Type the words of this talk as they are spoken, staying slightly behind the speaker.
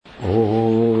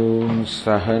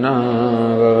सहना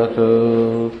भवतु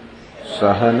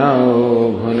सहनौ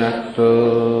भुनक्तु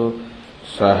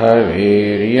सह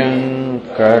वीर्यं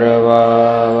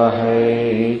करवावहै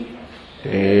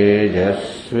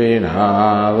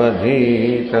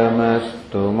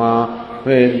तेजस्विनावधीतमस्तु मा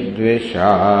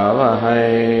विद्विषावहै।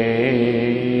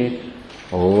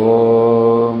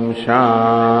 ॐ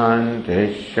शान्ति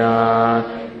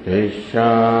शान्ति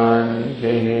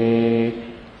शान्तिः।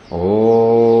 ॐ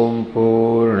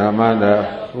पूर्णमदः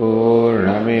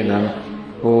पूर्णमिदं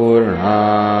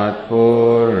पूर्णात्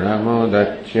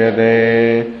पूर्णमुदच्यते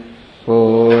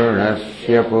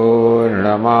पूर्णस्य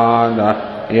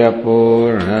पूर्णमादाय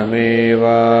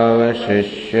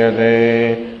पूर्णमेवावशिष्यते।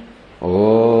 ॐ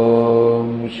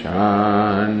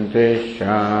शान्ति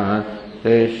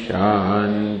शान्ति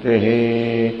शान्तिः।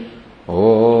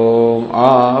 ॐ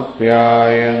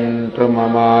आप्यायन्तु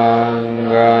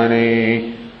ममाङ्गानि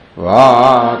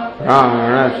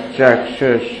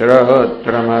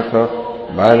वाक्प्राणश्चक्षुश्रोत्रमथो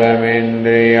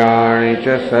बलमिन्द्रियाणि च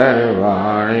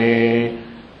सर्वाणि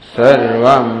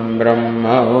सर्वं ब्रह्म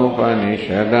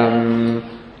उपनिषदम्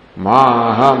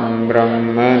माहं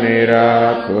ब्रह्म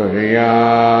निराकुर्याम्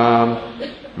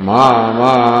मा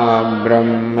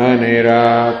ब्रह्म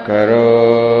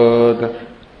निराकरोत्।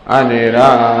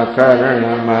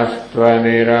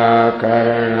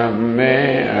 अनिराकरणमस्त्वनिराकरणं मे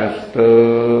अस्तु।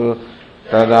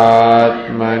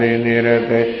 तदात्मनि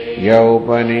निरते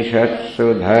यौपनिषत्सु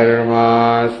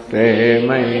धर्मास्ते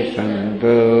मयि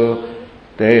सन्तु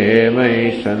ते मयि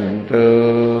सन्तु।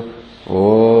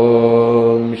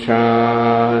 ॐ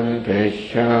शान्ति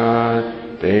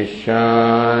शान्ति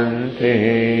शान्तिः।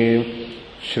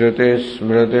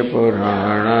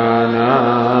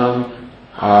 श्रुतिस्मृतिपुराणानाम्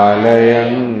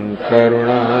आलयं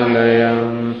करुणालयं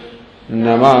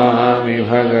नमामि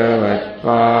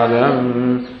भगवत्पादं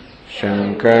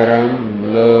शङ्करं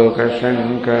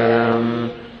लोकशङ्करं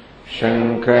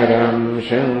शङ्करं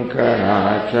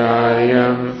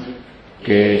शङ्कराचार्यं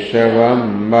केशवं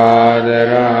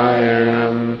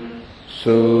बादरायणं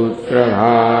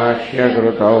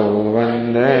सूत्रभाष्यकृतौ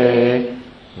वन्दे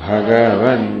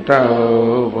भगवन्तौ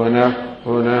पुनः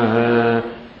पुनः।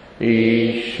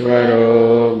 ईश्वरो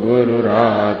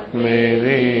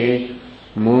गुरुरात्मेति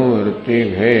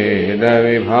मूर्तिभेदविभागिने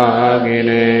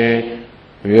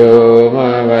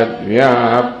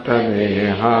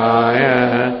व्योमवद्व्याप्तदेहाय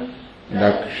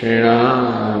दक्षिणामूर्तये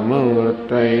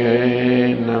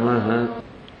नमः।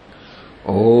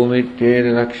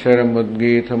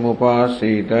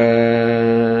 ओमित्येतदक्षरमुद्गीतमुपासीत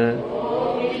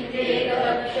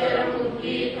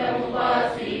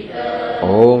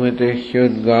ओमिति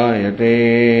ह्युद्गायते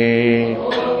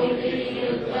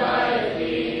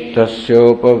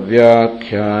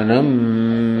तस्योपव्याख्यानम्।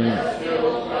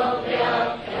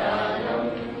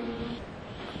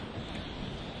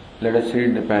 Let us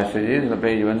read the passages on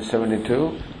page 172.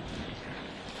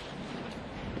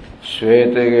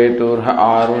 श्वेतकेतुर्ह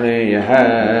आरुणेयः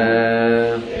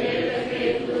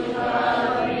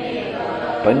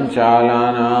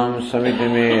पञ्चालानां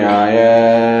समितिमेयाय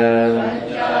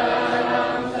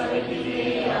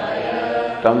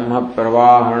तम्ह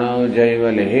प्रवाहणो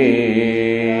जैवलिः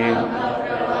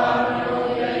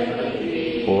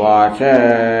उवाच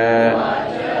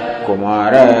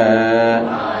कुमार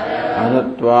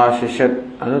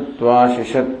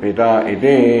अनुत्वाशिषत् पिता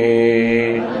इति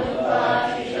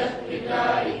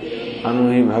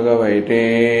अनुहि भगवैते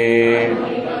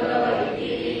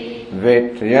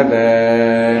वेत्थ यत्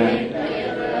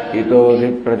इतोऽधि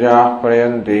प्रजाः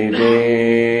प्रयन्ति इति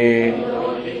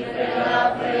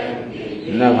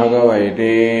न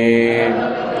भगवैते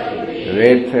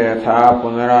वेत्थ यथा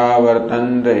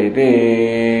पुनरावर्तन्त इति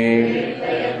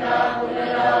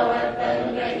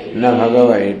न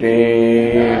भगवैते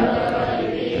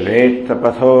वेत्थ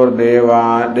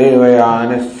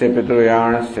पथोर्देवयानस्य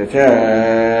पितृयानस्य च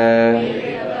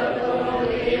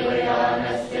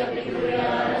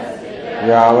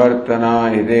व्यावर्तना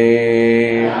इति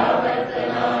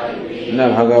न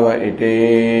भगव इति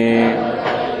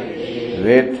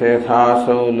वेत्थ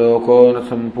यथासौ लोको न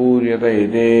सम्पूर्यत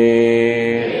इति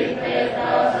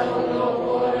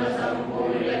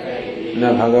न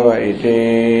भगव इति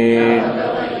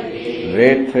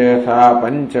वेत्थ यथा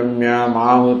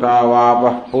पञ्चम्यामाहुता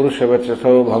वापः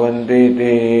पुरुषवचसो भवन्ति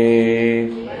इति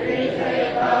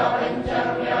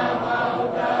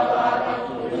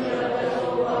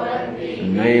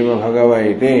नैव भगव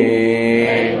इति।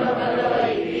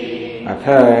 अथ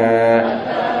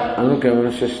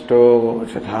अनुक्रमशिष्टो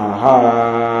चथाः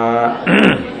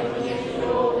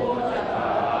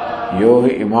यो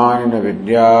हि इमानि न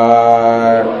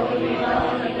विद्यात्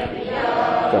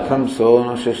कथं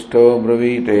सोऽनुशिष्टो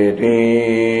ब्रवीतेति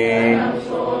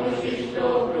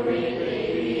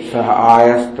सह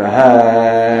आयस्तः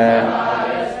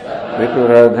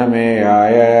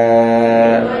पितुरर्धमेयाय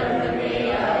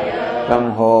तं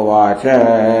होवाच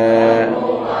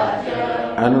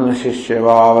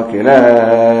अनुशिष्यवाव किल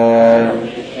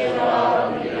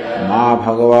मा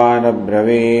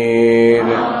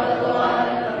भगवानब्रवीत्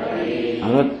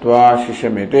अनुत्वा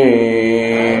शिशमिति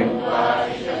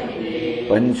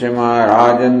पंचमा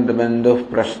राजन्यबन्धुः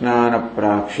प्रश्नान्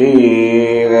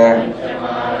अप्राक्षीत्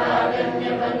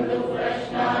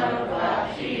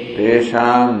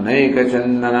तेषां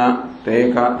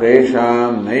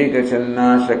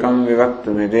नैकचन्नाशकं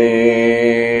विवक्तुमिति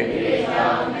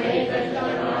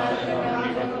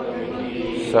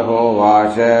स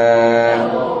होवाच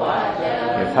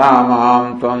यथा मां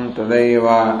त्वं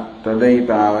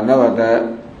तदैतावनवद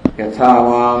यथा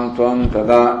मां त्वं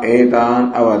तदा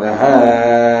एतान् अवदः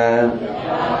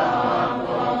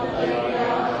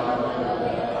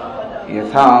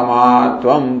यथा मा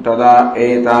त्वं तदा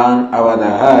एतान्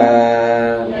अवदः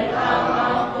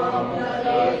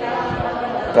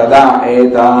तदा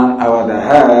एतान् अवदः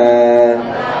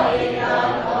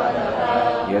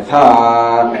यथा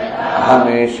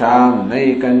अहमेषां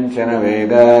नैकञ्चन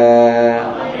वेद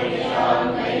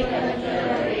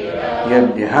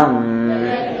यद्यहम्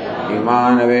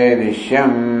इमान्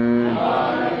वेदिष्यम्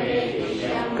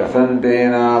कथं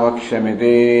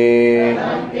तेनावक्ष्यमिति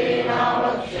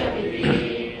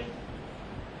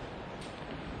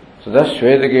So thus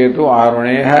Shvetaketu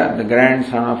Aruneha, the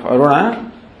grandson of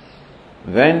Aruna,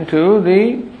 went to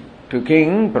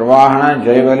King Pravahana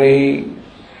Jaivali,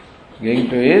 going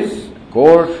to his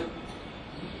court,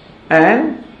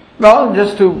 and well,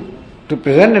 just to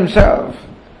present himself.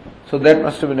 So that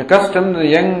must have been a custom. The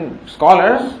young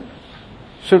scholars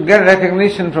should get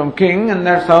recognition from king, and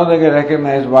that's how they get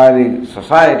recognized by the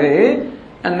society,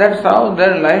 and that's how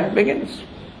their life begins.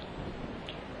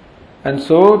 And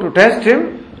so to test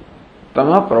him,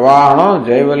 Tama Pravahano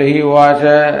Jaivalihi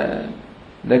Uvacha,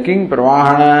 the king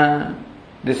Pravahana,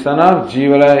 the son of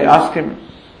Jivala, asked him,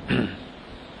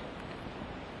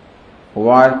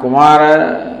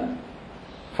 Kumara,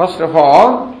 first of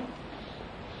all,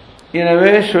 in a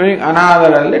way showing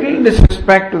another little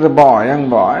disrespect to the boy,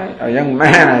 a young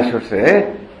man I should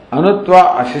say,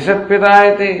 Anutva Ashishat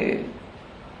Pitayati.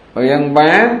 A young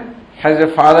man, has your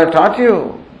father taught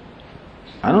you?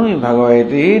 Anu Bhagavati,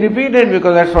 he repeated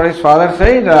because that's what his father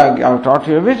said, I've taught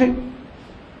you everything.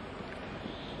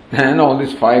 And all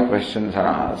these 5 questions are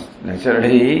asked.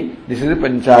 Naturally, this is the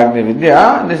Panchagni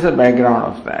Vidya, this is the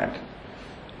background of that.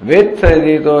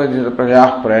 Vetsadito is the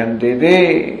Prajah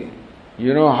Prayantiti.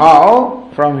 You know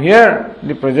how from here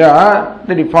the Praja,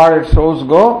 the departed souls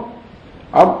go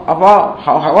up,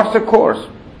 how, what's the course?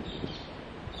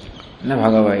 Na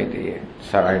Bhagavati.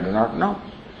 Sir, I do not know.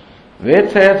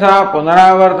 Vetsayatha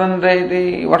Punaravartante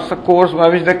iti. What's the course by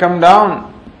which they come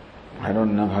down? I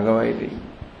don't know Bhagavati.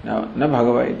 No, na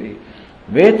Bhagavati.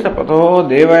 Vetsapato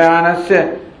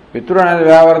Devayanasya Piturana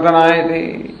Vyavartana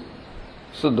iti.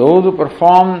 So those who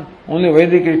perform only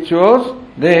Vedic rituals,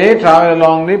 they travel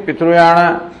along the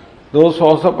Pitruyana. Those who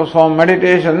also perform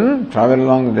meditation travel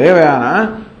along the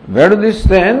Devayana. Where do this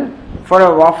then?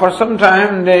 For some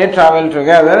time they travel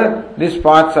together, these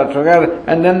paths are together,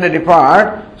 and then they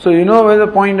depart. So you know where the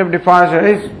point of departure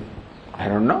is? I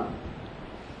don't know.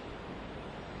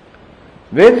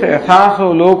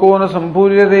 Vetayathaso lokona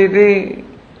sampuriyate iti.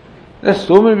 There's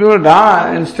so many people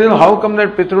die, and still how come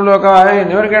that Pitruloka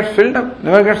never gets filled up,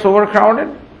 never gets overcrowded?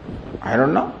 I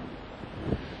don't know.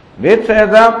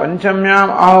 Vetsayata panchamyam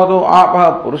ahado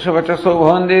apa purushavachaso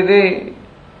bhavanditi.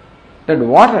 That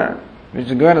water which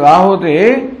is given as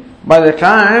ahuti, by the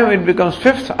time it becomes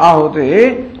 5th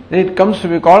ahuti, then it comes to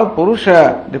be called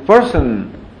Purusha, the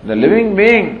person, the living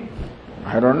being.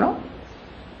 I don't know.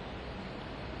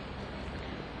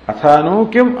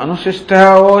 Athanu kim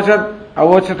anusishtaha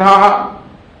avochatha.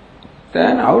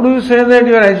 Then how do you say that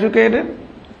you are educated?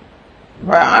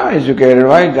 Why I am educated?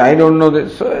 Why I don't know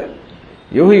this?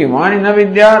 Yohi manina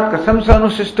vidyat kasam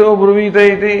sanusishto bruvita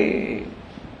iti.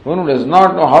 One who does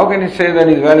not know, how can he say that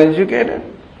he is well educated?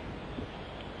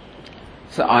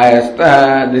 So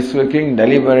Ayastha, this king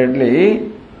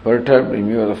deliberately perturbed him.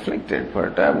 He was afflicted,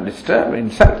 perturbed, disturbed,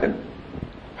 insulted,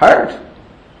 hurt.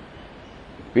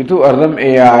 Pitu ardham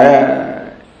eyaya.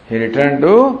 He returned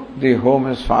to the home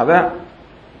of his father.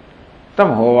 Tam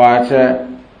hovacha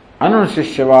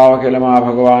anushishyavava kilama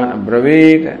bhagavan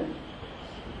abravit.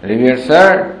 Revered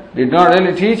sir did not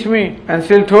really teach me and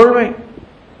still told me.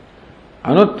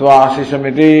 Anutva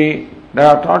shishamiti, that I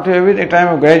have taught you everything. At the time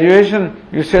of graduation,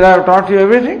 you said I have taught you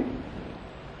everything.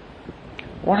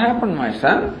 What happened, my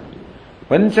son?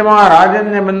 Panchama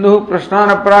rajanya bandhu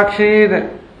prashnana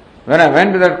prakshid. When I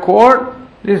went to that court,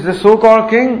 this the so-called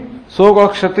king,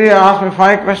 so-called Kshatriya asked me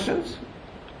 5 questions.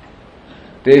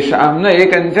 Tesham na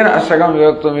ekanchana ashagam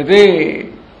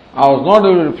vivaktamiti. I was not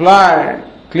able to reply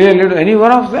clearly to any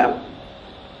one of them.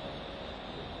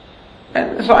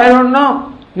 And so I don't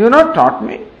know. You have not taught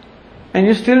me. And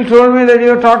you still told me that you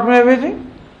have taught me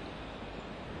everything.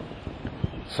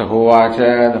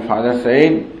 Sahovacha, the father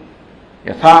said,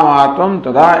 Yathamatvam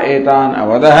tada etan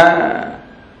avadaha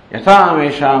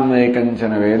Yathamesham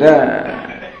nekanchana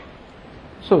veda.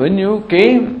 So when you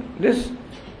came,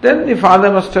 then the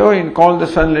father must have called the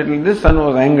son little. This son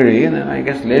was angry, and then I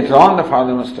guess later on the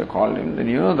father must have called him. Then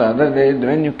the other day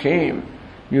when you came,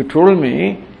 you told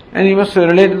me, and he must have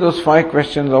related those 5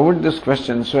 questions, or would these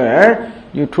questions were,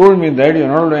 you told me that you are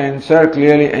not able to answer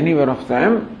clearly any one of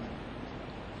them.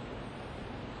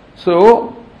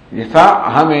 So, yatha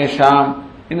ahamesham,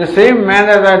 in the same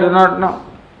manner that I do not know.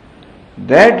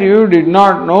 That you did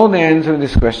not know the answer to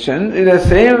this question is the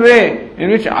same way in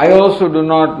which I also do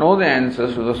not know the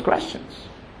answers to those questions.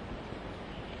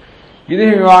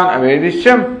 Yidhivan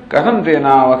avedishyam katham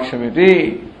tena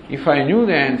vakshamiti. If I knew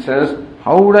the answers,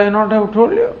 how would I not have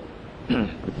told you?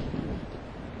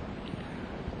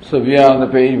 So we are on the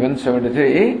page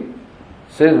 173.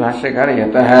 Says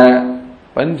Bhashyakara yataha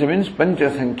pancha means pancha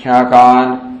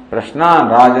sankhyakan prashnan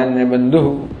rajanya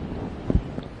bandhu.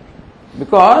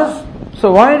 Because,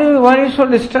 so why are you so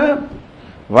disturbed?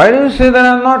 Why do you say that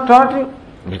I have not taught you?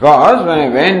 Because when I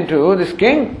went to this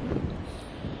king,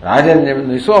 Rajanya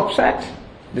Bandhu is so upset.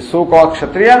 This so-called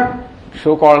Kshatriya,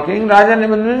 so-called king, Rajanya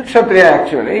Bandhu is Kshatriya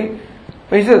actually.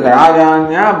 But he says,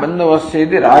 Rajanya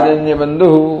Bandhavasyedi Rajanya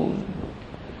Bandhu.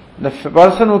 The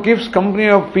person who keeps company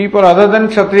of people other than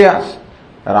Kshatriyas.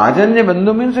 Rajanya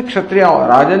Bandhu means a Kshatriya.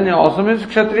 Rajanya also means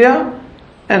Kshatriya.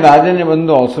 And Rajanya Bandhu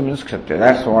also means Kshatriya.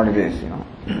 That's what it is,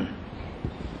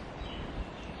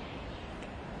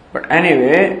 But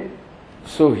anyway,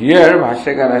 so here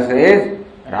Bhashyakara says,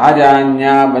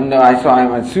 Rajanya Bandhava. So I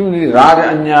am assuming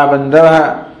Rajanya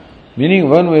Bandhava, meaning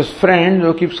one who is friend,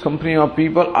 who keeps company of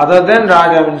people other than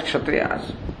Raja means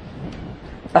Kshatriyas.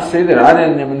 Asya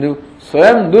Rajanya Bandhu,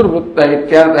 Swayam Durvutta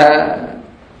Ityartha.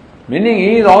 Meaning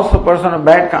he is also a person of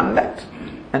bad conduct.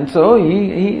 And so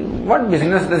he what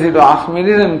business does he to ask me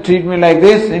this and treat me like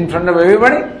this in front of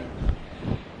everybody?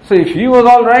 So if he was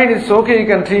all right, it's okay, he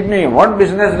can treat me. What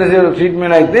business does he have to treat me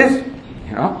like this?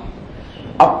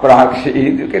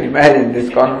 Aprakshit, you can imagine this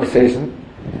conversation.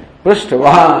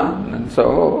 Prishtavan, and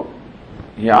so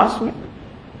he asked me.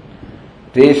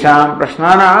 Tesham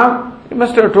prashnanam, he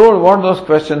must have told what those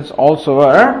questions also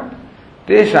were.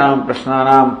 Tesham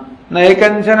prashnanam, na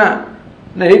ekanchana.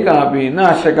 Naikapi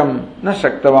na shakam na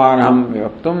shaktavanaham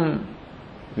vivaktum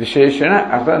visheshana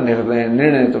artha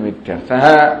nirnayatum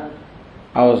ityarthaha.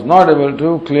 I was not able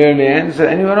to clearly answer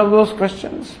any one of those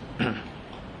questions.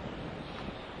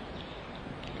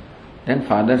 Then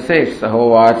father says,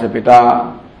 Sahovacha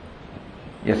pita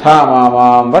yatha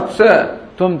mamam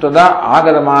vatsa tum tada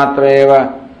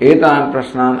agadamatraveva etan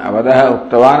prashnan avadaha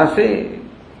uktavanasi.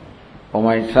 O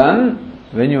my son,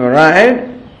 when you arrived,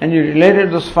 and you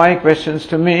related those 5 questions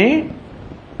to me.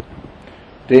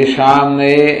 Tesham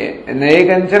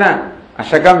neekanchana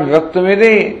ashakam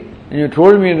vivaktamiti. And you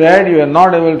told me that you are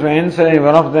not able to answer any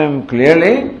one of them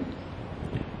clearly.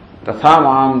 Tatha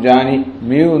maam jani.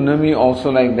 You know me also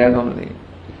like that only.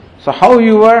 So how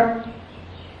you were?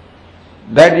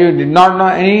 That you did not know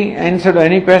any answer to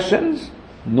any questions?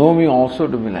 Know me also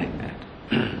to be like that.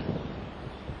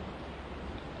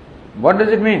 What does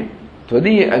it mean?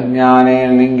 Tvadi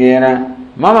ajnane lingena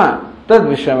mama tad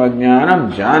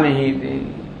vishamajnanam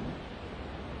janihiti.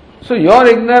 So your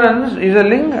ignorance is a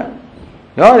linga.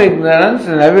 Your ignorance is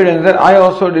evidence that I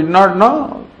also did not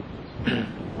know.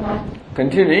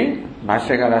 Continuing,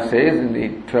 Bhashyakara says in the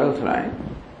 12th line,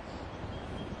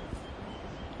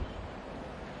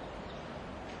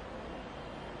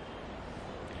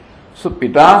 so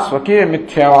pita swakya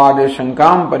mithyavade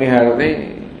shankam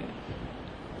pariharade.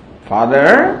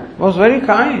 Father was very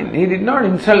kind. He did not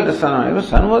insult the son. The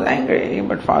son was angry,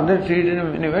 but father treated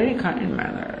him in a very kind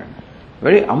manner,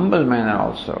 very humble manner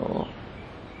also.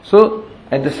 So,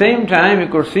 at the same time, you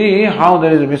could see how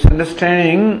there is a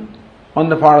misunderstanding on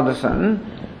the part of the son,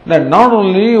 that not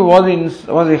only was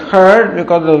he hurt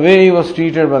because of the way he was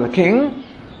treated by the king,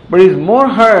 but he is more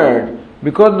hurt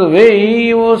because of the way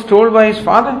he was told by his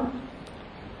father,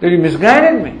 that he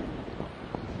misguided me.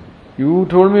 You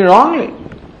told me wrongly.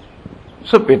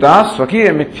 So, pita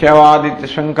swakya mithyavaditya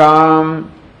shankam.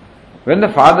 When the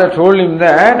father told him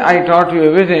that, I taught you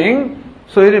everything,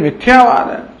 so it is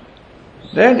mithyavada.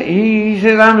 That he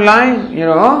says, I am lying,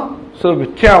 So,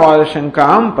 mithyavada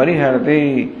shankam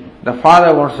pariharati. the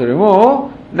father wants to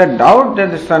remove the doubt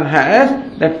that the son has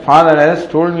that father has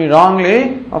told me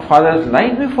wrongly or father has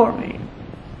lied before me.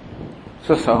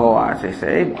 So Sahovach, he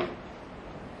said,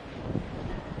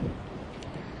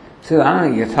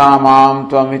 Yathamam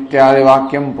tvam ityadi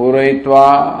vakyam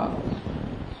purayitva.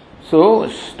 So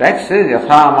text says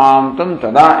Yathamam tvam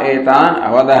tada etan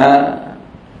avadaha.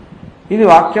 Idi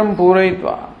vakyam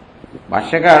purayitva.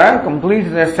 Bhashyakara completes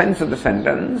the sense of the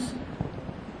sentence,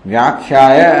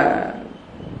 Vyakhyaya,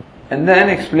 and then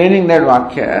explaining that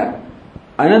Vakya,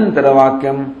 Anantara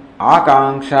Vakyam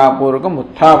Akanksha Purukam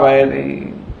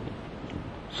Utthavayati.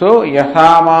 So,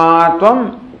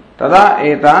 Yathamatvam Tada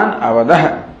Etan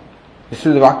Avadaha. This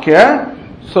is Vakya.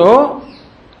 So,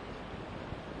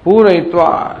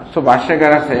 Purayitva. So,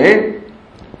 Bhashyakara said,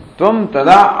 Tvam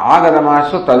Tada Agadama.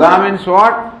 So, Tada means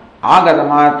what?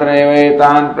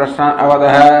 Agadamatrevetan prashan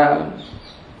avadaha.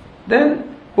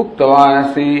 Then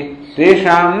uktavanasi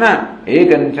teshamna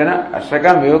ekanchana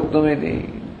asakam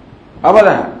yuktumiti.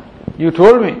 Avadaha. You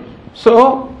told me.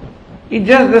 So it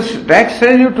just this text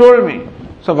says you told me.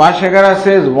 So Bhashyakara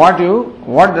says what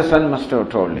the son must have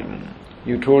told him.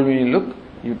 You told me, look,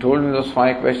 you told me those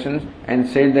 5 questions and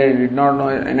said that you did not know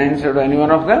an answer to any one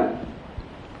of them.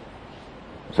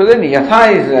 So then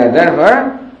yatha is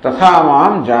therefore Tatha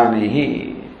mam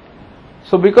janihi.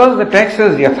 So because the text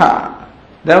says yatha,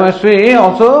 there must be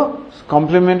also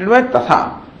complemented by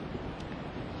tatha.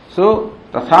 So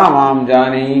tatha mam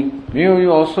janihi, may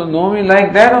you also know me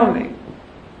like that only.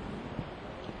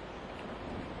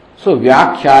 So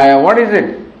vyakhyaya, what is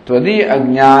it? Tvadi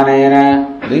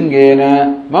ajnanena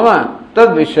lingena mama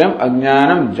tad vishayam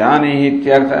ajnanam janihi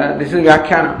ityartha. This is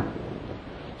vyakhyanam.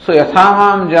 So yatha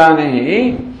mam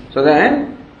janihi, so then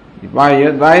by your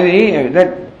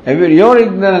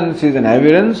ignorance is an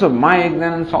evidence of my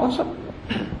ignorance also.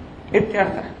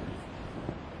 Ityartha.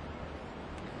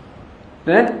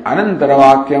 Then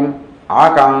Anantaravakyam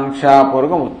Akanksha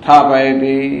Purgam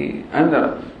Uttapayati.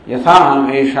 Another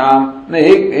Yathaham Esham Na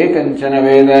Ekanchana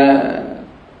Veda.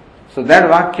 So that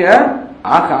Vakya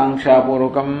Akanksha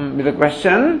Purukam with the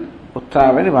question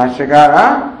Uttapayati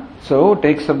Bhashyakara. So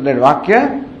takes up that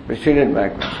Vakya preceded by a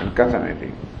question.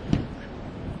 Kathameti.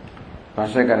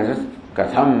 Bhashyakara says,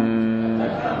 Katham.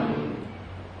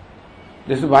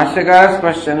 This is Bhashyakara's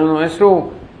question. It's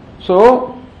true.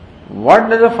 So, what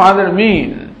does the father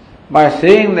mean by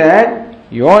saying that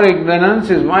your ignorance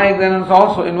is my ignorance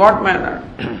also? In what manner?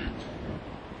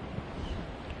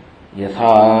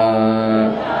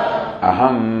 Yatha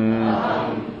aham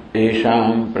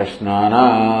esham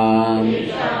prashnanam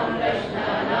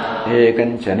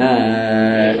ekanchana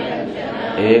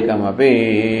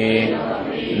ekamapi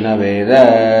न वेद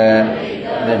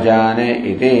न जाने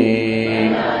इति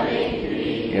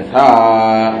यथा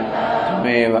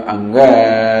तमेव अंग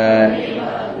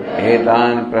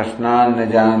एतान् प्रश्नान् न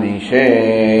जानीषे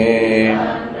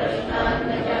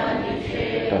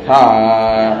तथा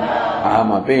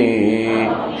अहमपि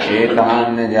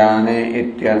एतान् न जाने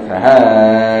इत्यर्थः.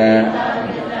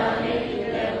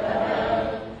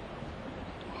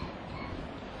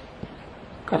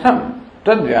 कथम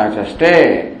तद्व्याचष्टे.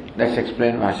 Let's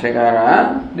explain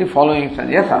Bhashyakara the following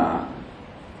sentence. Yatha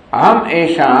aham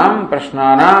esham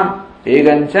prashnanam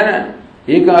eganchana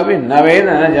ekapi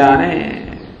naveda na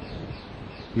jane.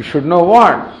 You should know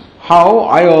what? How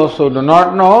I also do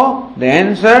not know the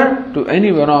answer to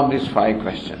any one of these 5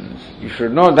 questions. You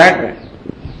should know that way.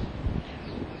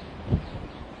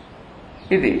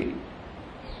 Iti.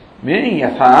 Meaning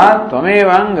yatha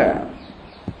tvamevanga.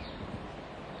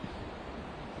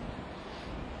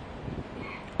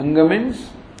 Anga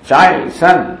means child,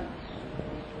 son.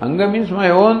 Anga means my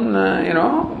own,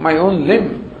 my own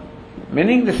limb.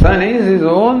 Meaning the son is his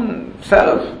own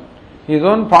self, his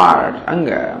own part,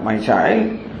 Anga, my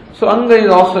child. So Anga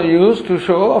is also used to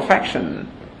show affection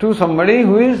to somebody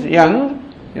who is young,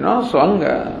 so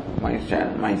Anga, my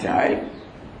child.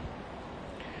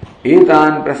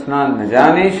 Etan prasnan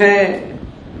najanishe.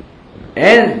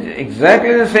 As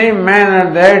exactly the same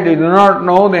manner that you do not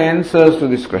know the answers to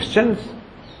these questions.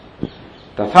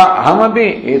 Tatha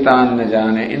ahamapi etan na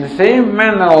jane. In the same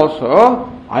manner also,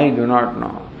 I do not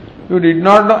know. You did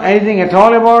not know anything at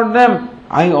all about them.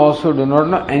 I also do not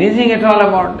know anything at all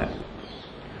about them.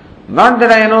 Not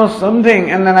that I know something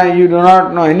and then you do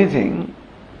not know anything.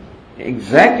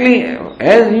 Exactly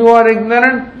as you are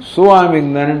ignorant, so I am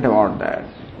ignorant about that.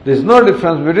 There is no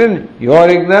difference between your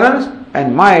ignorance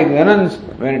and my ignorance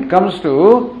when it comes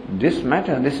to this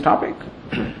matter, this topic.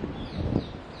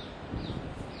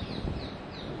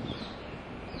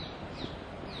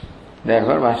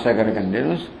 Therefore, Bhashyakara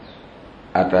continues,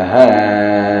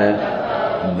 Ataha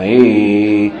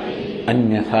mai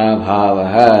अन्यथा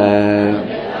भावः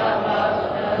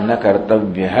न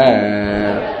कर्तव्यः.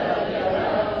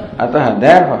 अतः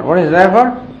therefore, what is therefore?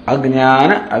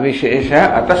 Ajnana avishesha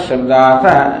atah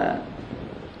shabdatah.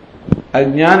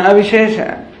 Ajnana avishesha.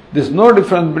 There is no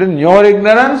difference between your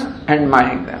ignorance and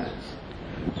my ignorance.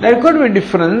 There could be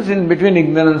difference in between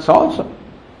ignorance also.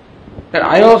 That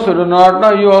I also do not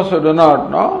know, you also do not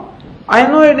know. I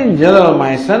know it in general,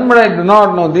 my son, but I do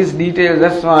not know these details.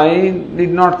 That's why I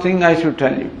did not think I should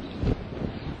tell you.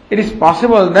 It is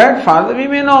possible that, Father, we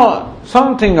may know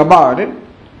something about it,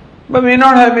 but may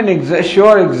not have been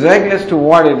sure exactly as to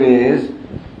what it is.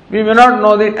 We may not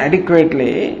know it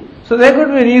adequately. So there could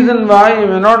be a reason why you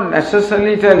may not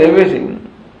necessarily tell everything.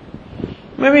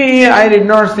 Maybe I did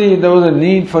not see there was a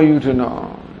need for you to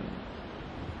know.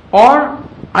 Or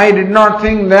I did not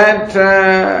think that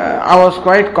I was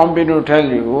quite competent to tell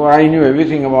you, or I knew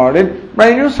everything about it, but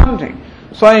I knew something.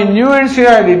 So I knew and still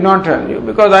I did not tell you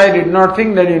because I did not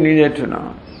think that you needed to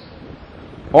know.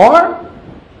 Or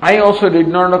I also did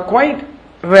not know quite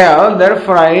well,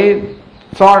 therefore I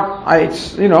thought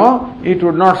it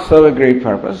would not serve a great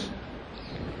purpose.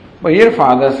 But here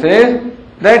Father says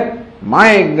that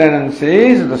my ignorance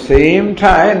is the same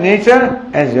nature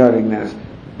as your ignorance.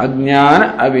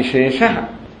 Ajnana avishesha.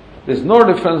 There is no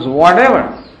difference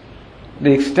whatever.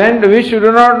 The extent to which you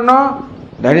do not know,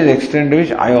 that is the extent to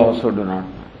which I also do not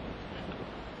know.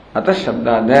 Atah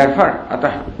shabda, therefore,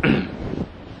 atah.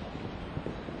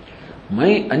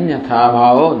 Mai anyatha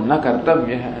bhavo na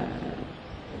kartavya.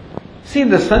 See,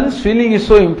 the son's feeling is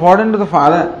so important to the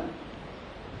father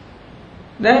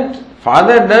that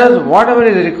father does whatever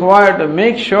is required to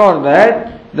make sure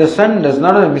that the son does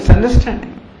not have a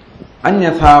misunderstanding.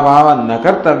 Anyatha bhava na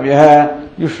kartavya.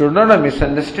 You should not have a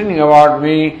misunderstanding about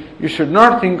me. You should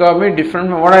not think of me different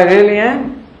from what I really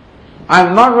am. I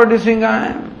am not what you think I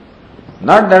am.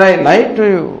 Not that I lied to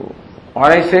you or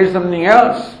I said something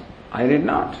else. I did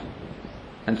not.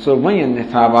 And so, mai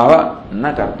anyatha bhava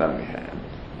na kartavya.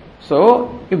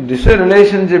 So, if this is a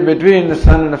relationship between the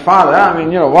son and the father,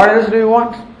 what else do you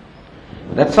want?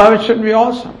 That's how it should be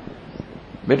also.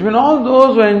 Between all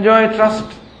those who enjoy trust,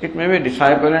 it may be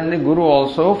disciple and the guru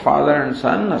also, father and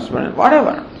son, husband,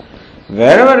 whatever.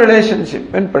 Wherever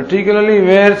relationship, and particularly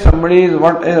where somebody is,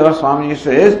 whatever Swami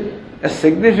says, a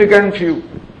significant few.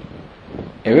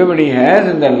 Everybody has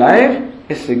in their life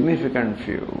a significant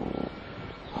few,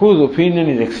 whose opinion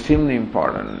is extremely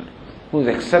important, whose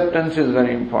acceptance is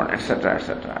very important, etc.,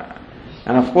 etc.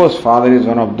 And of course, father is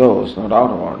one of those, no doubt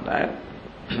about that.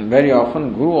 Very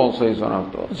often, guru also is one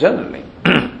of those, generally.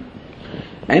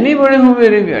 Anybody who may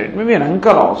revere, it may be an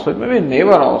uncle also, it may be a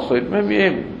neighbor also, it may be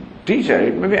a teacher,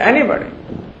 it may be anybody.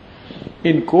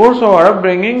 In course of our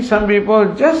upbringing, some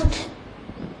people just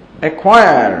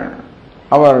acquire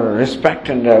our respect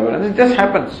and reverence. It just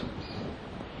happens.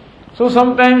 So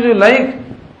sometimes you like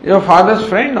your father's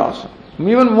friend also,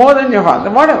 even more than your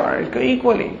father, whatever,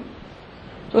 equally.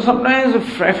 So sometimes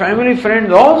family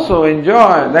friends also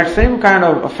enjoy that same kind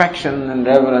of affection and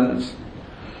reverence.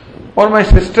 Or my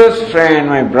sister's friend,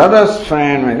 my brother's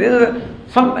friend,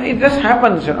 it just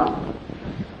happens,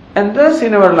 And thus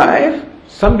in our life,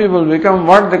 some people become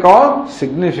what they call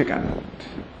significant.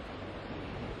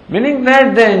 Meaning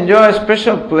that they enjoy a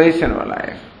special place in our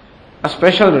life, a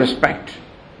special respect.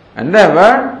 And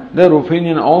therefore, their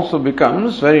opinion also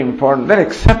becomes very important. Their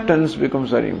acceptance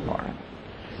becomes very important.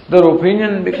 Their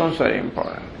opinion becomes very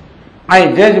important.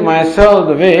 I judge myself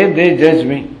the way they judge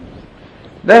me.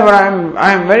 Therefore,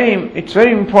 it's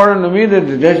very important to me that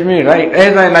they judge me right,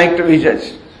 as I like to be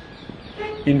judged.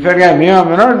 In fact, I may or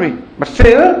may not be, but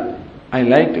still, I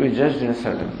like to be judged in a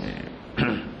certain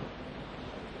way.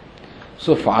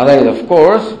 So, father is of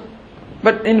course,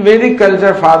 but in Vedic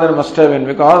culture, father must have been,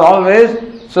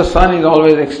 because son is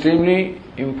always extremely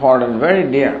important, very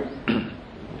dear.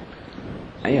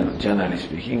 Generally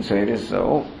speaking, so it is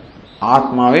so.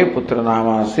 Atmave putra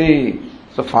namasi.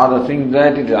 So father thinks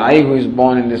that it is I who is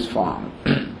born in this form.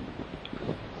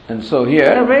 And so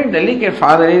here, very delicate,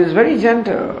 father is very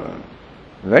gentle,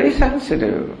 very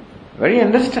sensitive, very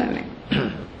understanding.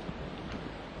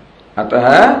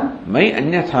 Ataha mai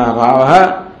anyatha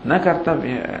bhavaha na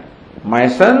kartavya. My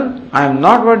son, I am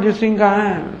not what you think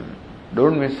I am.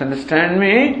 Don't misunderstand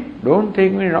me, don't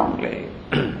take me wrongly.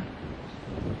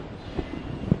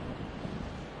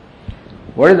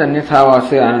 What is anyatha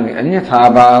bhava?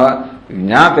 Anyatha bhava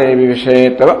jnate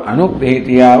vivashe tava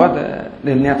anukdhiti yavat.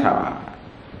 The anyatha bhava.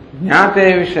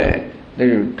 Jnate vivashe. That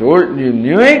you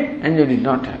knew it and you did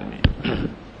not tell me.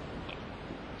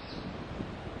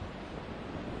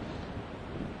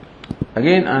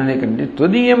 Again, Anandya continues,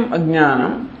 Todiyam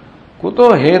ajnanam कुतो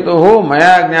हेतुः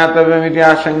मया ज्ञातव्यमिति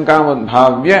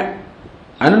आशंकामुद्भाव्य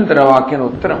अनन्तरवाक्येन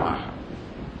उत्तरमाह।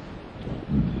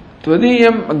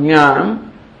 त्वदीयम् अज्ञानं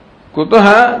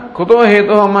कुतो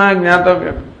हेतुः मया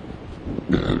ज्ञातव्यम्,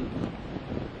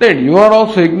 that you are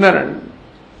also ignorant.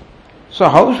 So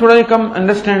how should I come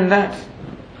understand that?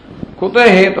 Kuto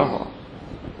hetuh.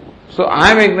 So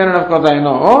I am ignorant, of course I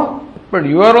know, but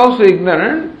you are also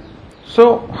ignorant.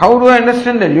 So how do I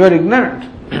understand that you are ignorant?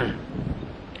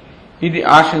 Iti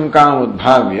ashankam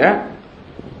udbhavya.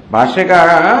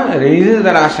 Bhashyakara raises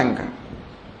that ashanka.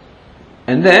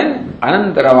 And then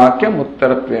anantara vakyam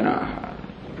uttaratvena.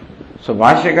 So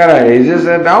Bhashyakara raises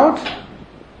a doubt,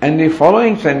 and the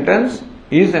following sentence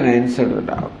is an answer to the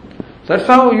doubt. So that's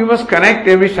how you must connect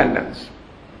every sentence.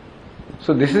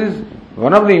 So this is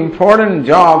one of the important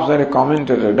jobs that a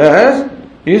commentator does,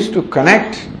 is to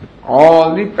connect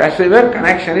all the passages where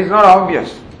connection is not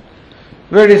obvious.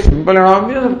 Where it is simple and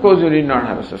obvious, of course you need not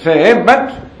have to say,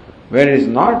 but where it is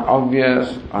not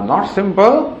obvious or not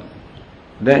simple,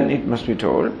 then it must be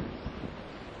told.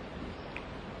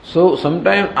 So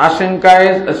sometimes ashanka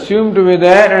is assumed to be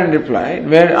there and replied,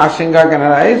 where ashanka can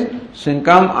arise.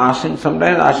 Sometimes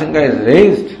ashanka is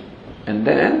raised and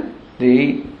then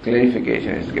the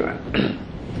clarification is given.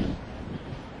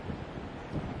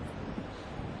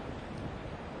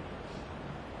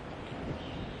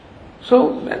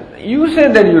 So you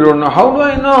say that you don't know. How do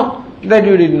I know that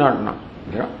you did not know?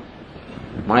 You know?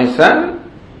 My son,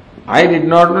 I did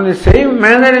not know, the same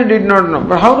manner I did not know.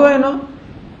 But how do I know?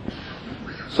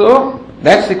 So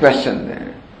that's the question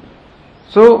there.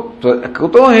 So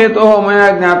kuto hetoho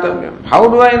maya jnatavyam. How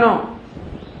do I know?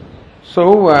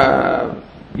 So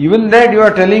even that you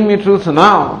are telling me truth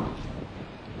now.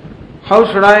 How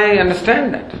should I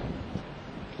understand that?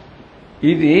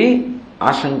 Iti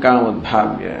ashankam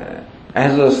udbhavya.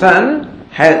 As the son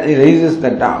raises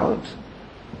the doubt,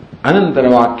 anantara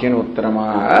vakyan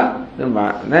uttarama,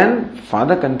 then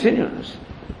father continues.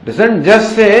 Doesn't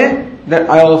just say that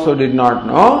I also did not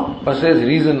know, but says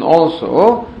reason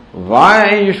also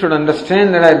why you should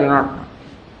understand that I do not know.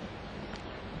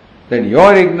 That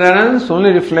your ignorance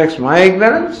only reflects my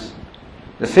ignorance.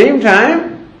 At the same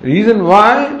time, reason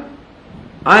why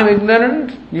I am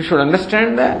ignorant, you should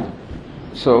understand that.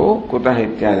 So, kutah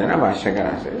ityadina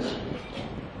Bhashyakara says.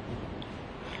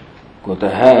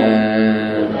 Kutah.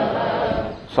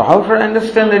 So how should I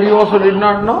understand that you also did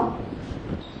not know?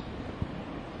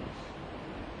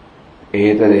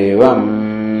 Etadevam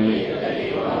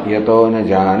yato na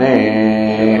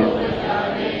jane.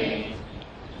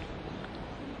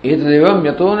 Etadevam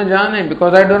yato na jane,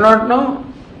 because I do not know.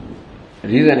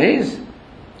 Reason is,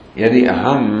 yadi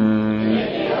aham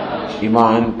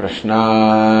iman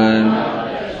prashnan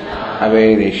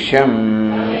avedishyam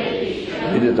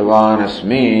viditavan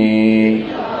asmi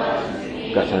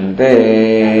kasante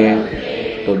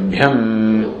tubhyam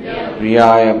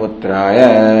priyaya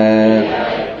putraya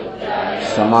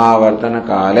समावर्तन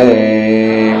काले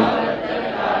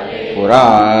पुरा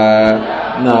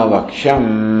न वक्ष्यम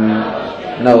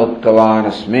न उक्तवान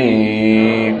अस्मि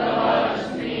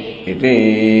इति.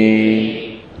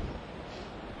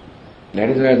 That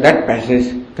is where that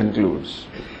passage concludes.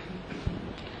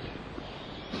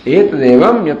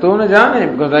 Etadevam yato na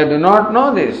jane, because I do not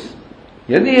know this.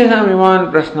 Yadi aham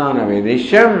iman prasnana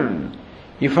vedishyam.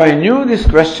 If I knew these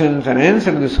questions and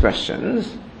answered these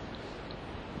questions,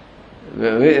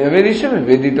 avedishyam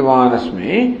veditavan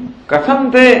asmi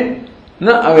katham te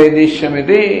na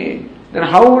avedishyamiti. Then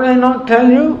how would I not tell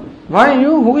you? Why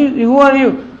you? Who are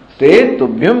you? Te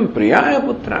tubhyam priyaya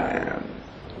putraya.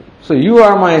 So you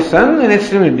are my son and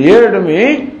extremely dear to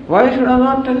me. Why should I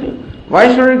not tell you?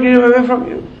 Why should I keep away from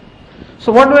you?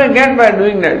 So what do I get by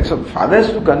doing that? So father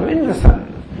has to convince the son.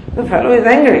 The fellow is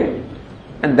angry.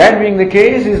 And that being the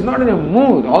case, he is not in a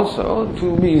mood also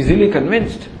to be easily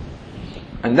convinced.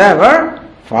 And therefore,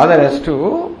 father has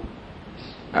to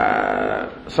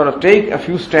sort of take a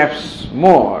few steps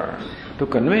more to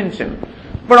convince him.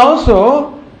 But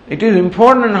also, it is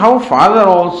important how father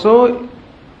also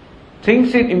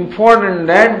thinks it important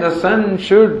that the son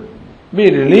should be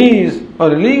released or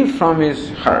relieved from his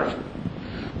hurt.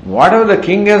 Whatever the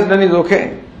king has done is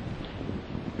okay.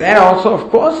 There also, of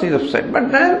course, he is upset.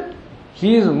 But then,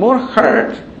 he is more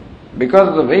hurt because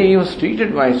of the way he was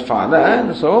treated by his father,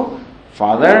 and so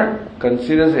father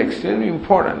considers it extremely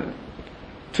important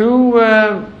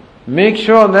to make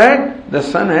sure that the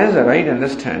son has the right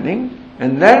understanding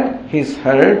and that his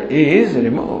hurt is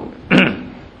removed.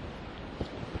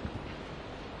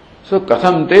 So,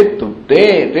 katham te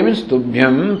tubte, te means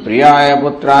tubhyam priyaya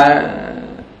putraya.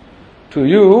 To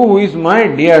you, who is my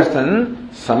dear son,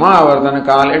 samavardhana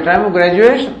kala, a time of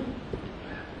graduation.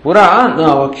 Pura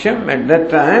na avaksham, at that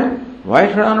time, why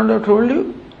should I not have told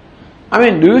you? I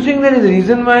mean, do you think there is a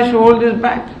reason why I should hold this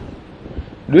back?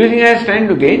 Do you think I was trying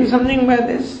to gain something by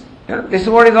this? This is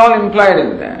what is all implied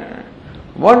in there.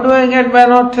 What do I get by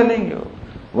not telling you?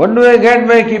 What do I get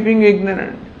by keeping you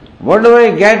ignorant? What do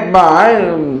I get by,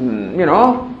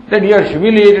 that you are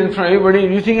humiliated in front of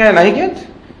everybody? You think I like it?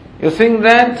 You think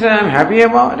that I am happy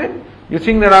about it? You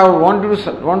think that I would want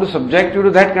to subject you to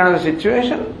that kind of a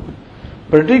situation?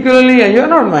 Particularly, you are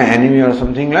not my enemy or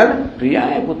something like that.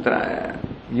 Priyaya putraya.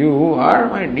 You are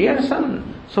my dear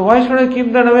son. So why should I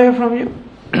keep that away from you?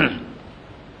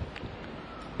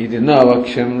 Iti na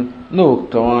avaksham na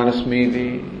uktavan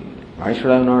asmiti. Why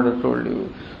should I not have told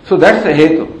you? So that's the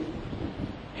hetu.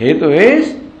 Hetu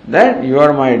is that you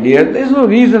are my dear. There is no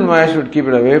reason why I should keep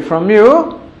it away from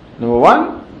you. Number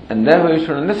one. And therefore you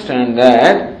should understand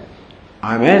that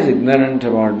I am as ignorant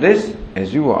about this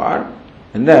as you are.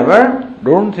 And therefore,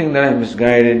 don't think that I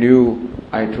misguided you.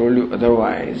 I told you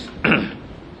otherwise.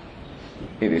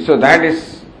 So that,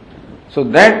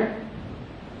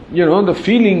 the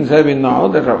feelings have been now,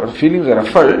 the feelings are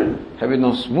ruffled, have been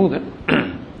now smoothened.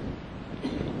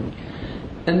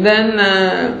 And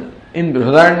then in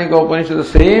Brihadaranyaka Upanishad, the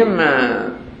same,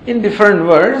 in different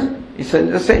words,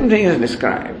 the same thing is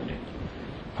described.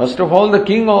 First of all, the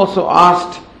king also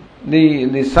asked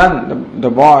the son, the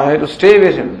boy, to stay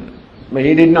with him, but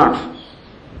he did not.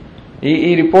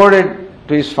 He reported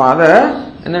to his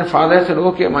father, and then father said,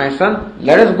 okay, my son,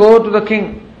 let us go to the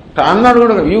king. So I'm not going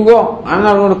to come. You go. I'm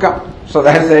not going to come. So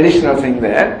that's the additional thing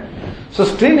there. So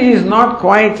still he is not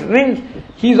quite,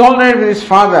 he is all right with his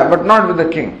father, but not with the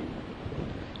king.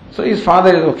 So his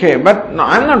father is okay, but no,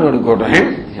 I'm not going to go to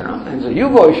him, and so you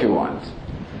go if you want.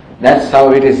 That's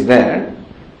how it is there.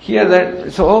 Here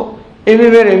so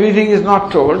everywhere everything is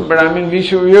not told, but I mean we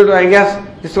have to, I guess,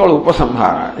 it's called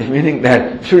upasamhara, meaning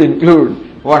that should include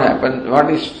what happened, what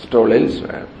is told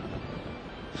elsewhere.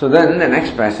 So then the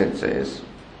next passage says,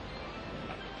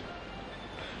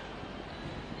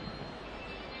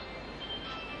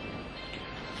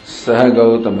 Sah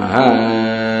Gautamaha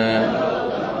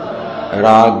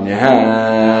Rajnyaha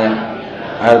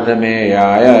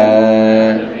Ardhameyaya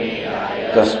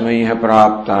Tasmaiha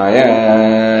Praptaya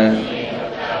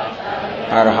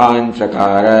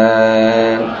Arhanchakara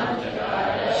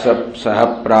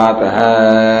Sah Prataha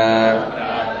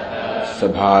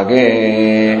Sabhage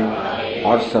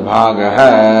और सभागः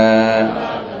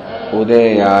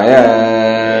उदयाय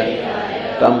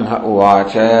तम्ह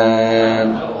उवाच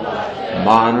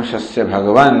मानुषस्य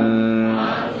भगवन्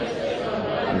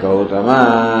गौतम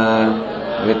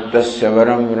वित्तस्य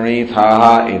वरं वृणीथाः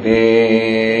इति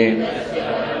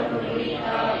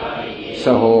स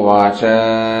होवाच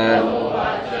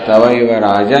तवैव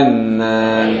राजन्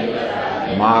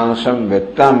मानुषं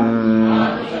वित्तं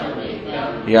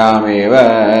यामेव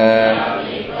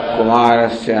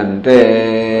कुमारस्य अन्ते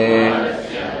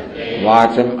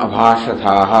वाचम्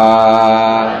अभाषथाः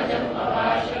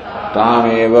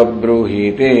तामेव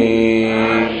ब्रूहीति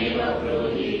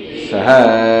सः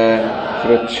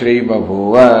कृच्छ्री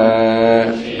बभूव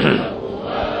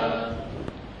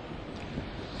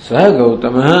सः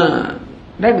Gautama,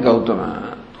 that Gautama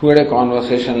who had a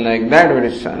conversation like that with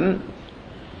his son,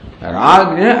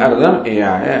 Rajnya Ardham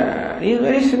Eyaya, he is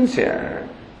very sincere.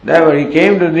 Therefore he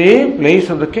came to the place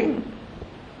of the king.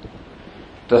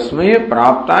 Tasmaya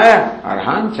Praptaya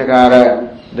Arhan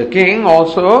Chakara. The king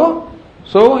also,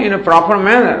 so in a proper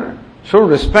manner, showed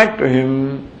respect to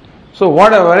him. So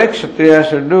whatever a Kshatriya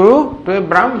should do to a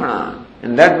Brahmana,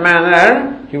 in that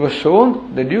manner he was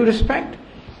shown the due respect.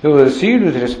 He was received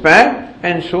with respect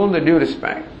and shown the due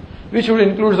respect, which would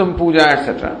include some puja,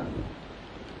 etc.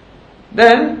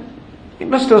 Then he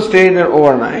must have stayed there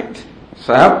overnight.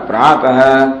 Sah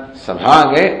pratah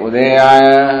sabhage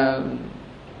udayaya.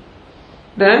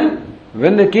 Then,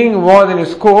 when the king was in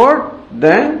his court,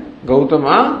 then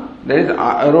Gautama, there is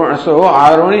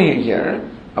Aroni here,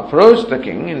 approached the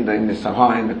king in the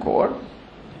sabha, in the court.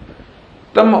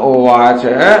 Tam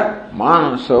ovacha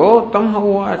manso tam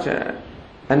ovacha.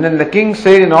 And then the king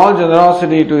said in all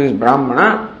generosity to his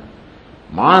Brahmana,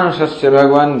 Manasasya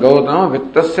Bhagavan Gautama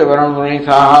Vittasya Varam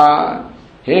Vranithaha.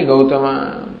 Hey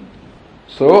Gautama.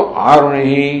 So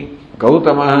Arunihi,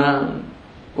 Gautama,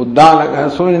 Uddalaka,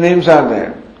 so many names are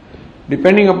there.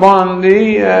 Depending upon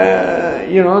the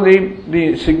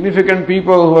significant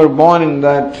people who are born in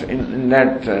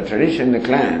that tradition, the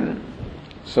clan,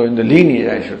 so in the lineage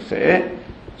I should say,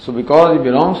 so because he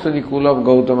belongs to the Kula of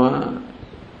Gautama,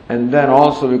 and then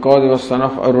also because he was son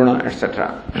of Aruna,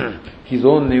 etc. His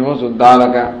own name was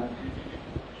Uddalaka.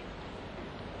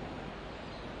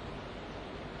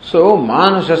 So,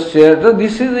 Manusasya, so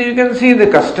this is, you can see the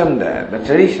custom there, the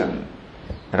tradition.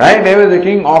 Right away the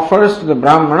king offers to the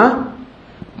Brahmana,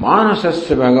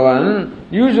 Manusasya Bhagavan.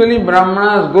 Usually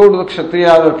Brahmanas go to the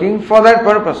Kshatriya or king for that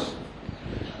purpose.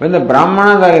 When the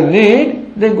Brahmanas are in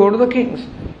need, they go to the kings.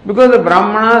 Because the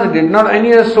Brahmanas did not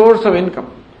any other source of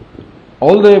income.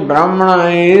 Although a Brahmana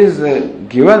is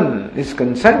given, is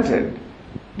consented,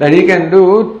 that he can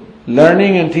do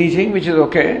learning and teaching, which is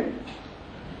okay,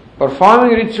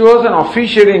 performing rituals and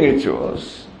officiating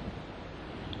rituals,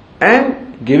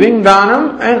 and giving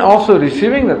dhanam and also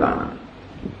receiving the dhanam.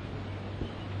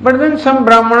 But then some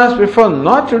Brahmanas prefer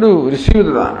not to receive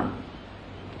the dhanam.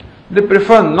 They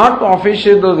prefer not to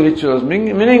officiate those rituals,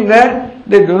 meaning that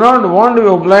they do not want to be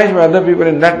obliged by other people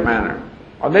in that manner.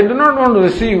 Or they do not want to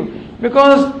receive,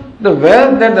 because the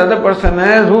wealth that the other person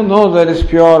has, who knows that is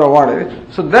pure or what it is.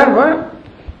 So therefore,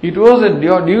 it was the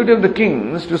duty of the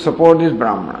kings to support these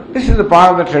Brahmanas. This is a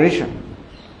part of the tradition.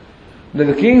 That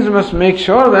the kings must make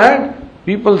sure that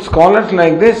people, scholars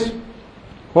like this,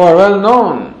 who are well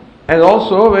known, as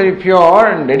also very pure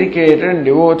and dedicated and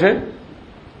devoted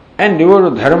to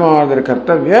dharma or their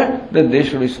kartavya, that they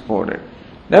should be supported.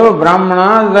 Therefore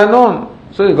Brahmanas are known.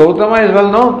 So Gautama is well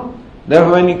known.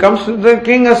 Therefore when he comes to the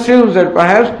king, assumes that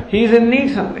perhaps he is in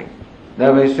need something.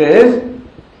 Therefore he says,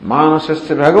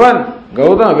 Manusasya Bhagavan,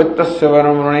 Gautama vittasya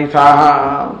varam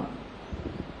ranitaha.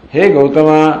 Hey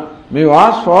Gautama, may you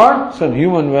ask for some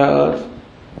human wealth?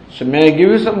 So may I give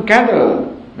you some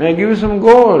cattle? May I give you some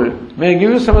gold? May I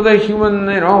give you some other human,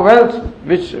 wealth,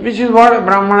 which is what a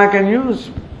Brahmana can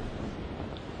use?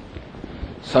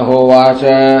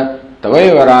 Sahovacha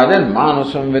tavaiva Rajan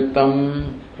manusam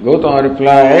vittam. Gautama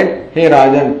replied, hey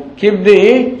Rajan, keep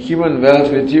the human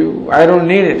wealth with you. I don't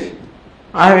need it.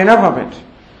 I have enough of it.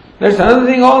 That's another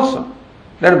thing also.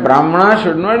 That Brahmana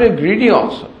should not be greedy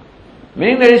also.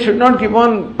 Meaning that he should not keep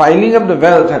on piling up the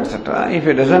wealth, etc. If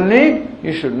he doesn't need,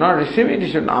 you should not receive it, you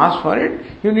should not ask for it,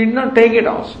 you need not take it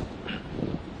also.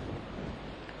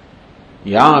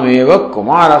 Yameva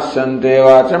kumarasyante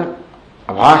vacham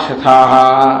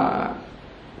abhashathaha.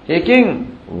 Hey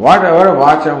king, whatever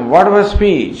vacham, whatever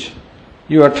speech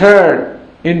you uttered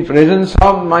in presence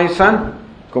of my son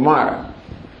Kumara,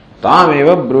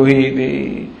 tameva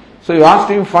bruhiti. So you asked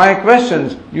him 5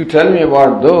 questions. You tell me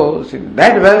about those.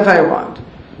 That wealth I want.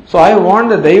 So I want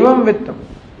the Daivam Vittam.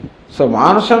 So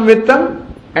Manusam Vittam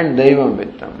and Daivam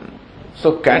Vittam.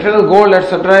 So cattle, gold,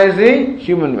 etc. is the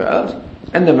human wealth.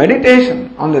 And the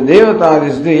meditation on the Devata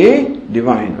is the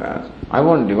divine wealth. I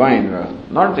want divine wealth,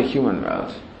 not the human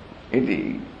wealth.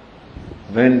 When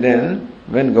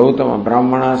Gautama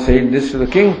Brahmana said this to the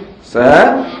king,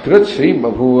 Sir, Krit Sri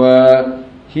Babhuva,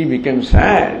 he became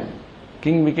sad.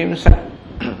 King became sad.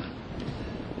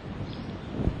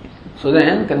 So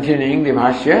then, continuing the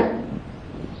Bhashya,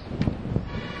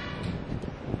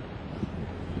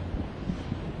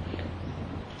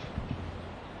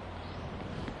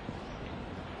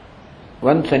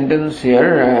 one sentence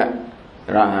here,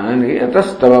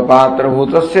 Yatastava patra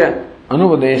bhutasya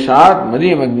anubadeshat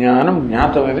madhyam ajnanam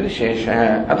jnatavam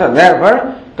vishesha.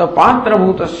 Therefore, the patra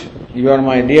bhutasya, you are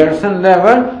my dear son,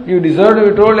 therefore you deserve to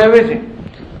be told everything.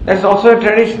 That's also a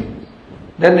tradition.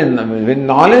 Then when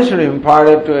knowledge should be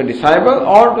imparted to a disciple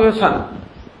or to a son.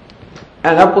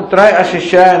 And aputrai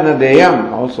ashishya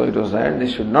nadeyam, also it was said,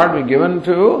 this should not be given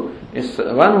to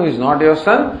one who is not your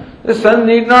son. The son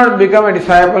need not become a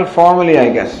disciple formally, I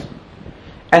guess.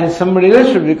 And somebody else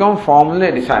should become formally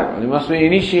a disciple. He must be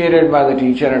initiated by the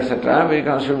teacher, etc.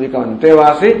 Should become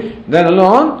Antevasi. Then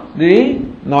alone the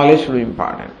knowledge should be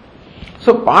imparted.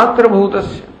 So patra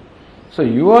bhutasya. So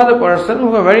you are the person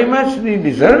who are very much the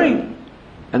deserving.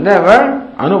 And therefore,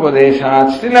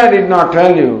 anupadeshat, still I did not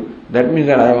tell you. That means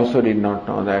that I also did not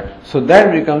know that. So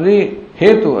that becomes the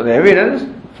hetu, the evidence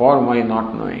for my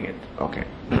not knowing it. Okay.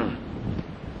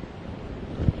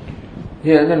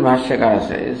 Here then Bhashyakara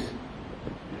says,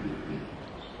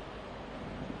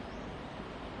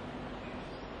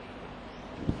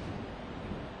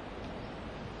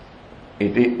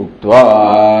 iti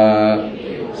uktva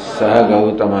सह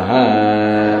गौतमः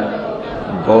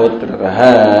गोत्रतः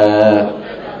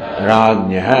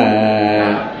राज्ञः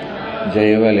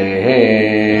जयवलेः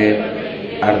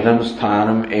अर्धं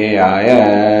स्थानम् एयाय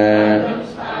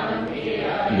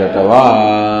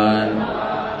गतवान्.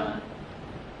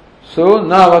 So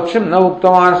na vaksham na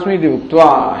uktamaasmi iti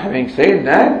uktva, having said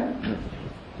that,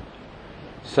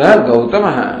 sah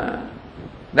Gautamaha,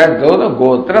 that Gautama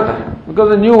Gotratah, because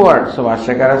the new word. So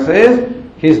Bhashyakara says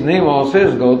his name also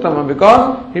is Gautama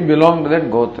because he belonged to that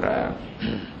Gotra.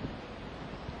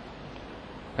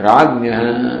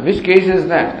 Rajnya, which case is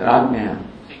that? Rajnya.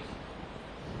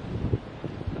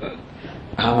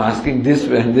 I'm asking this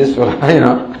and this word,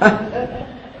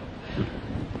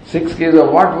 6 keys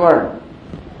of what word?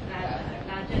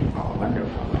 Oh,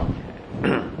 wonderful.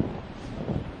 Okay.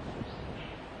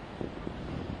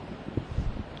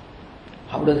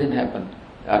 How does it happen?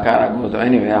 Akara goes,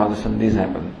 anyway, how the sandhis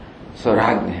happen. So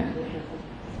Ragnya.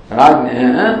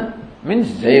 Ragnya means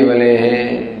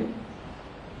Jaivalehe.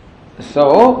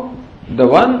 So, the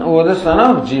one who was the son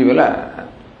of Jivala.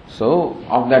 So,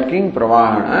 of that king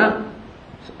Pravahana,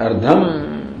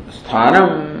 Ardham,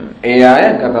 Sthanam,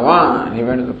 Eyaya, Gatavan. He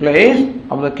went to the place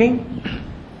of the king.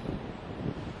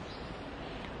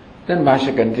 Then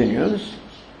Bhashya continues.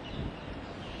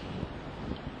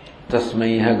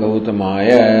 Tasmaiha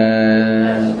Gautamaya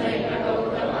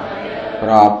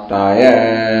Praptaya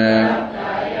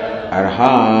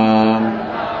Arham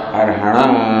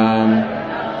Arhanam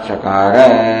Chakara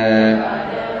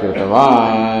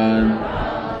Kritavan.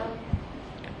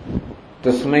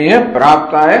 Tasmaiha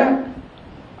Praptaya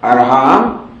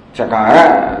Arham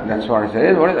Chakara. That's what it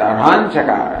says. What is Arhan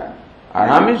Chakara?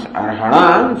 Arham is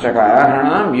Arhanam Chakara.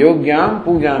 Arhanam Yogyam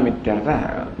Pujam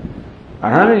Ityartha.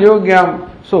 Arhanam is Yogyam.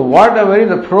 So whatever is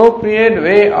the appropriate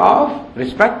way of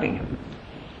respecting him.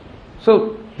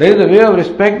 So there is a way of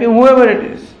respecting whoever it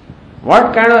is.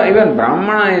 What kind of even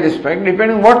Brahmana is respect,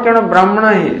 depending on what kind of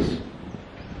Brahmana he is.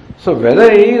 So whether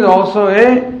he is also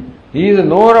he is a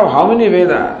knower of how many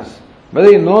Vedas,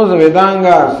 whether he knows the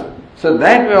Vedangas, so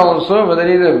that way also whether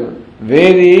he is a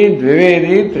Vedi,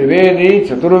 Dvivedi, Trivedi,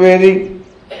 Chaturvedi,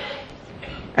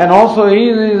 and also he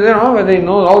is, whether he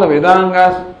knows all the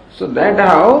Vedangas. So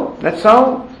that's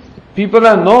how people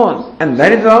are known, and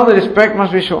that is how the respect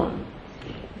must be shown.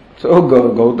 So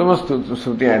Gautama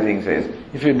Stuti, I think, says,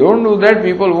 if you don't do that,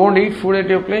 people won't eat food at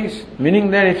your place.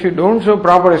 Meaning that if you don't show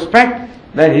proper respect,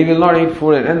 then he will not eat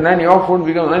food, and then your food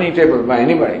becomes uneatable by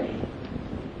anybody.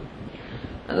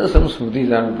 And some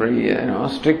Smutis are pretty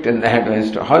strict in that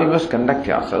as to how you must conduct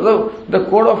yourself. So the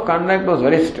code of conduct was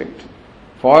very strict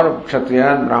for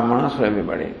Kshatriyas, Brahmanas, for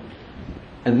everybody.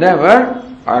 And there were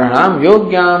Arhanam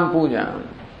Yogyam Pujam.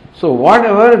 So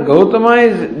whatever Gautama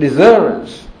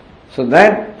deserves, so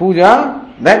that puja,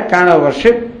 that kind of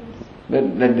worship, the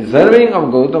deserving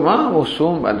of Gautama was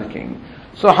shown by the king.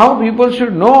 So how people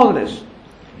should know all this?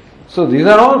 So these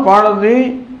are all part of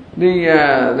the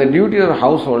duty of the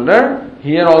householder.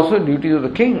 Here also duty of the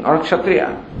king or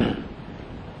Kshatriya.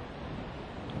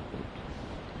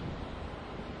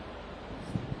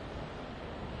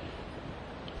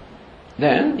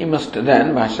 Then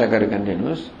Bhashyakara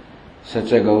continues,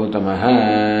 Sacha Gautamaha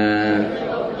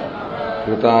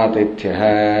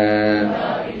Krutatithyaha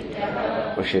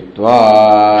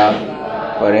Ushitva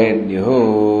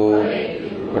Paredyuhu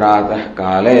Pratah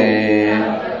Kale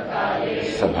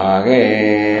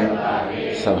Sabhage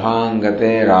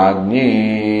Sabhangate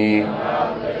Ragni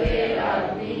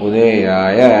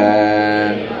Udeyaya.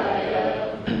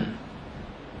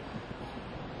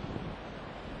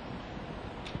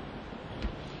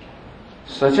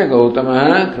 Such a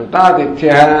Gautama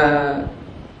Krutatithya.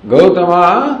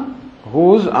 Gautama,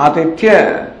 whose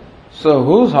Atithya, so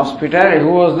whose hospitality,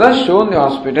 who was thus shown the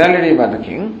hospitality by the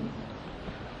king.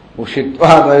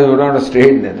 Ushitva, he would not have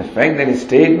stayed there. The fact that he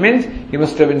stayed means he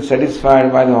must have been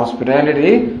satisfied by the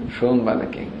hospitality shown by the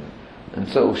king. And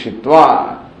so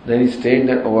Ushitva, then he stayed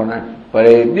there overnight.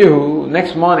 Paredyuhu,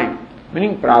 next morning,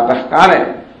 meaning Pratah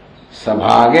Kale,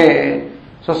 Sabhage.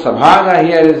 So Sabhaga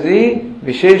here is the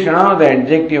Visheshana, the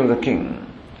adjective of the king.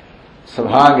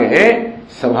 Sabhage,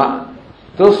 Sabha.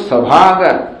 So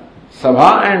Sabhaga,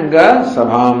 Sabha and Ga,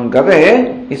 Sabham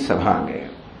Gave is Sabhage.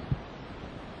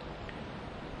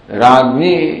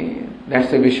 Ragni, that's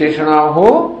the Visheshana of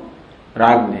who?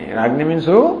 Ragni. Ragni means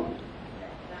who?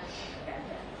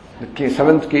 The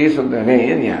seventh case of the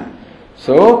rain, yeah.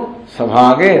 So,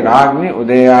 Sabhage, Ragni,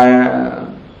 Udeyaya.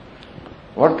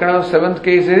 What kind of seventh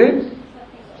case is it?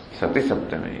 Sati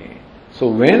Saptami. So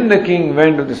when the king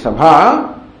went to the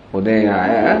Sabha,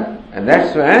 Udeyaya, and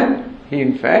that's when he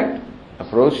in fact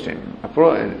approached him,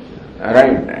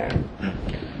 arrived there.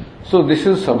 So this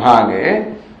is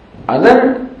Sabhage.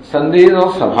 Other sandhis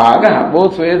of Sabhaga,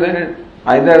 both ways,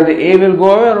 either the A will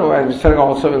go away or Visarga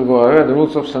also will go away, the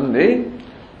roots of sandhi.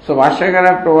 So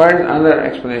Bhashyakara provides another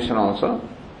explanation also.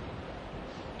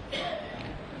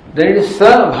 There is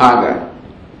Sabhaga,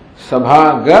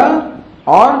 Sabhaga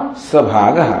or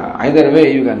Sabhaga. Either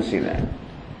way you can see that.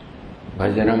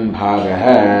 Bhajanam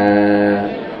Bhagaha,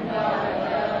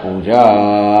 Puja,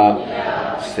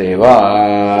 Seva,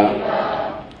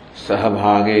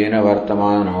 Sahabhagena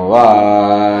Vartamano va,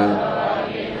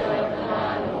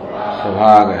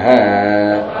 Sabhagaha,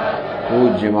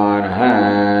 Pujyamanaha,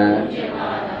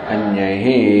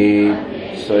 Anyahi,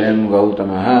 स्वयं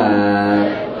गौतमः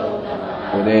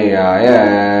उदेयाय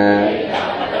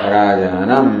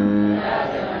राजानम्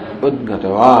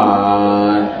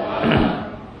उद्गतवान्.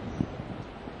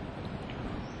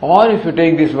 Or if you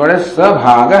take this word as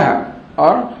sabhagah,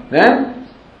 or then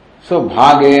so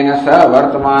bhagena sa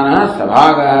vartamana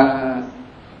sabhagah.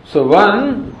 So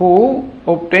one who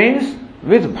obtains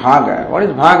with bhaga. What is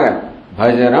bhaga?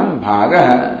 Bhajanam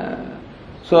bhaga.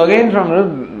 So again from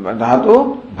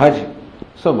dhatu bhaj.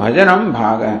 So bhajanam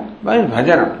bhaga. What is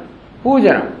bhajanam?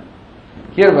 Pujanam.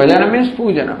 Here bhajanam means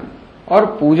pujanam or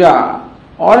puja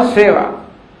or seva.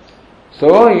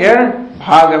 So here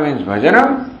bhaga means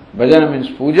bhajanam. Bhajana means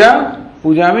puja,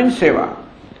 puja means seva.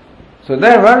 So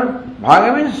therefore,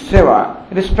 bhaga means seva,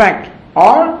 respect,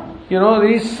 or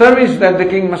the service that the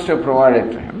king must have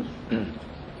provided to him.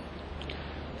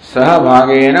 Saha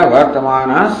bhagena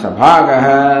vartamana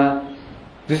sabhagaha.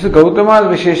 This is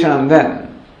Gautama's Visheshan then.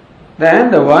 Then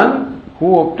the one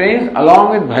who obtains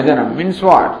along with bhajanam means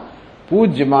what?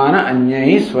 Pujyamana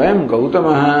anyahi swayam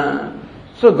Gautamaha.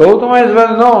 So Gautama is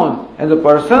well known as a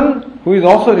person who is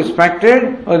also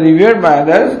respected or revered by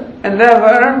others and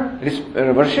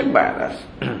therefore worshipped by others.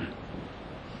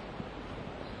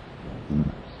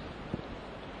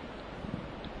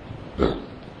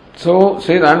 So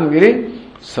says Anandagiri,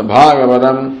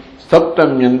 Sabhagavadam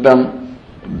Saptamyantam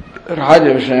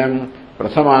Raja Vishayam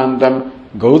Prathamantam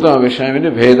Gautama Vishayam iti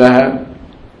Vedaha.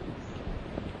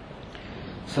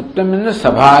 Saptam means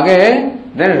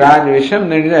Sabhage, then Raja Vishayam,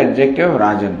 that is the adjective of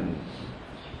Rajan.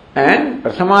 And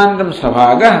Prathamantam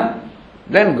Sabhaga,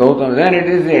 then Gautama, then it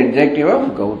is the adjective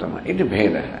of Gautama. It is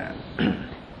Bheda.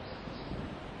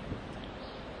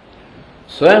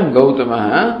 Swayam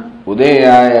Gautama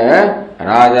Udeyaya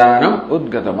Rajanam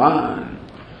Udgataman.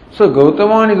 So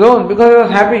Gautama on his own, because he was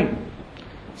happy,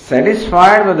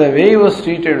 satisfied with the way he was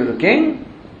treated to the king,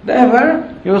 therefore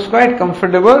he was quite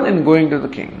comfortable in going to the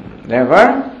king.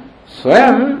 Therefore,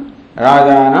 Swayam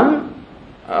Rajanam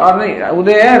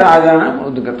Udaya Rajanam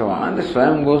Udgatavan. The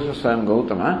Swayam goes to Swayam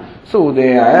Gautama. So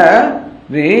Udaya,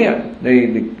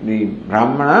 the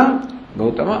Brahmana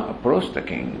Gautama approached the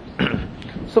king.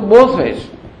 So both ways.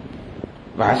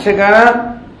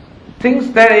 Bhashyakara thinks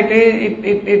that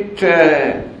it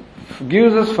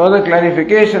gives us further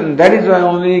clarification. That is why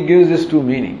only he gives these two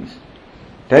meanings.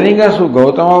 Telling us who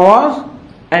Gautama was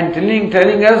and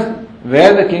telling us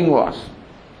where the king was.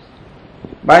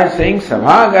 By saying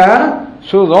Sabhaga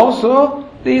shows also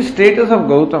the status of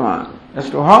Gautama as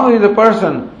to how he is a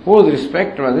person who was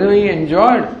respected, he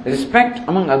enjoyed respect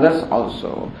among others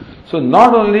also. So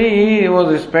not only he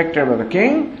was respected by the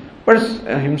king, but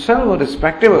himself was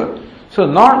respectable. So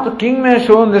not the king may have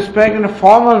shown respect in a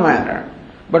formal manner,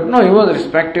 but no, he was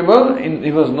respectable,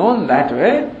 he was known that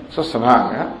way, so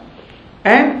Sabhaga.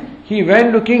 And he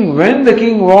went to king when the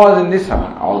king was in this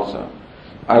Sabha also.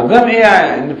 Ardham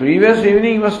in the previous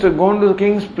evening he must have gone to the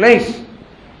king's place.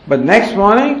 But next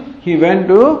morning he went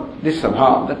to the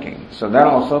Sabha of the king. So that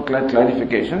also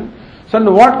clarification. So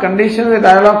under what conditions the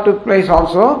dialogue took place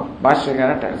also,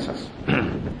 Bhashyakara tells us.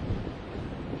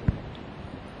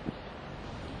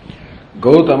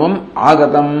 Gautamam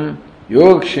agatam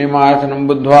yogakshemarthanam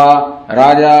buddhva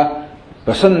raja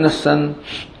prasannassan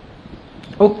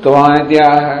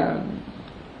uktavanityaha.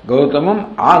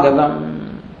 Gautamam agatam.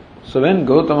 So when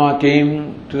Gautama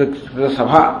came to the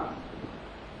Sabha,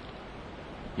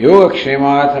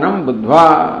 Yogakshemathanam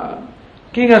Buddhva,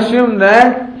 king assumed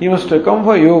that he must have come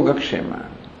for Yogakshema.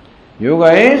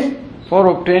 Yoga is for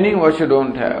obtaining what you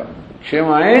don't have.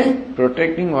 Kshema is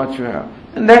protecting what you have.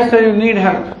 And that's why you need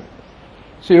help.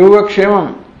 So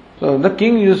Yogakshemam. So the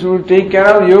king used to take care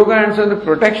of yoga, and so the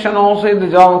protection also is the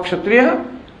job of Kshatriya,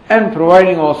 and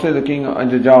providing also the king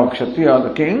the job of Kshatriya or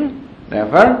the king.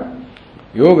 Therefore,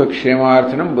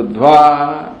 Yogakshemarthanam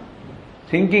Buddhva,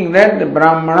 thinking that the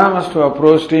Brahmana must have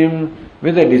approached him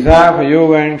with a desire for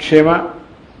yoga and kshema.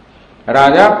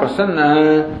 Raja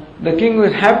Prasanna, the king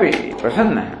was happy,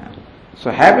 Prasanna. So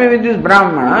happy with this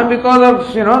Brahmana because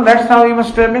of, that's how he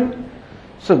must have been.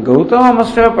 So Gautama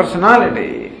must have a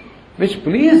personality which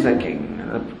pleased the king.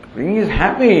 The king is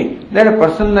happy that a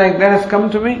person like that has come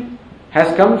to me,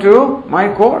 has come to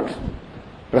my court.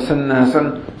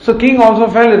 Prasanna. So king also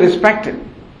felt respected.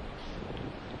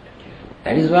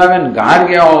 That is why when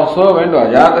Gargya also went to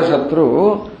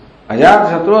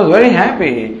Ajatashatru was very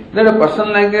happy that a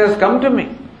person like this has come to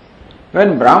me.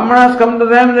 When Brahmanas come to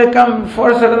them, they come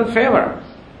for a certain favor.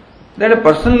 That a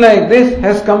person like this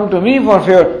has come to me for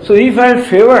favor. So he felt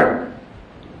favored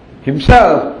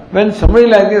himself when somebody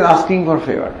like this is asking for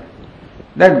favor.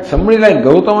 That somebody like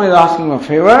Gautama is asking for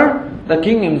favor, the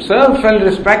king himself felt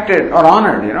respected or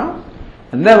honored,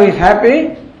 And then he is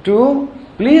happy to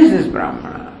please this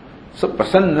Brahmana. So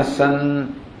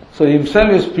prasannasan, so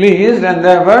himself is pleased and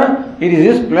therefore it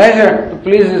is his pleasure to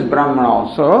please this Brahmana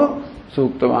also.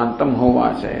 Suktavantam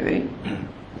hovacha.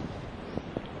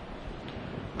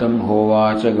 Tam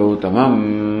hovacha Gautamam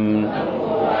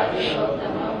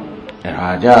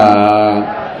Raja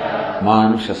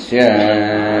Manushasya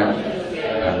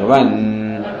Bhagavan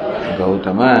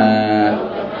Gautama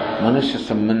Manusya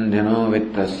Sambandhino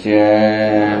Vittasya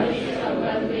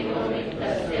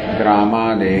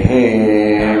Gramadehe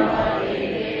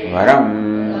Varam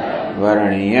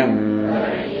Varaniyam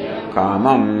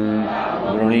Kamam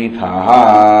Vrunithaha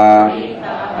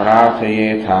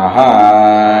Prarthayethaha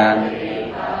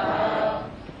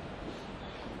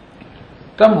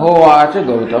Tam hovacha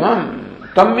Gautamam.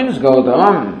 Tam means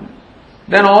Gautamam.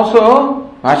 Then also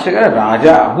Bhashyakara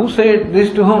Raja. Who said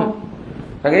this to whom?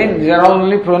 Again, these are all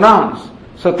only pronouns.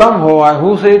 So Tam hova,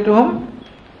 who said to whom?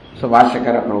 So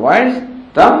Bhashyakara provides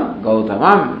Tam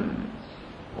Gautamam.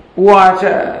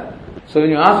 Uvacha. So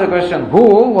when you ask the question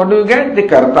who, what do you get? The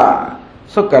Karta.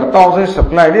 So Karta also is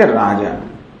supplied a Raja.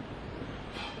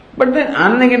 But then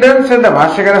Anandagiri doesn't say the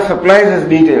Bhashyakara supplies his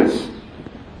details.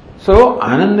 So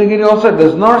Anandagiri also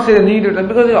does not say the need of it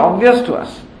because it is obvious to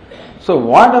us. So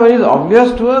whatever is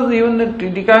obvious to us, even the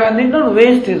Tikaka need not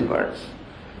waste his words.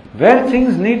 Where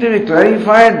things need to be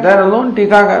clarified, there alone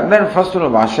Tikaka, then first of all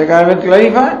Bhashyakara will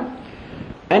clarify.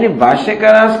 And if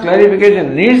Bhashyakara's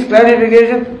clarification needs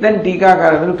clarification, then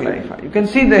Tikakara will clarify. You can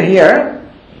see that here,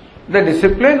 the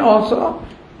discipline also,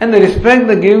 and the respect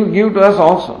they give to us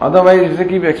also. Otherwise, if they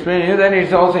keep explaining it, then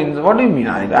it's also, what do you mean?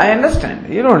 I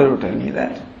understand. You don't have to tell me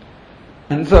that.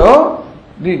 And so,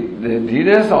 the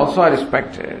leaders also are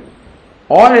respected.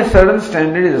 Or a certain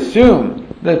standard is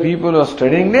assumed that people who are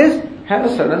studying this have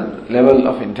a certain level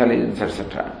of intelligence,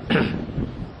 etc.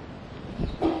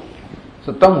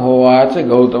 So, tam hovacha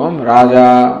Gautamam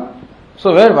Raja.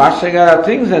 So, where Bhashyakara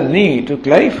thinks a need to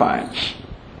clarify,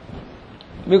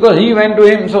 because he went to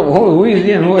him, so who is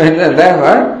he and who is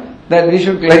that? That we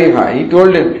should clarify. He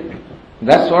told him.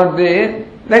 That's all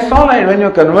right. When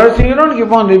you're conversing, you don't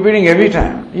keep on repeating every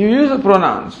time. You use the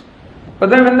pronouns. But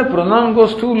then when the pronoun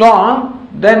goes too long,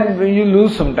 then you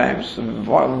lose sometimes.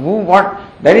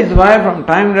 That is why from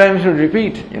time to time you should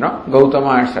repeat,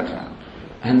 Gautama, etc.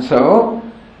 And so,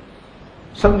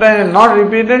 sometimes if not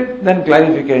repeated, then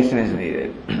clarification is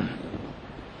needed.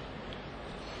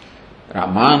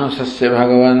 Ramanusasya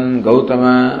Bhagavan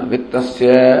Gautama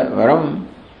Vittasya Varam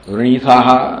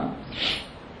Vrunithaha.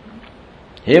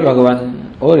 Hey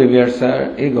Bhagavan, O revered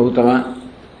sir, hey Gautama.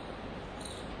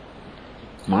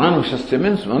 Manushasya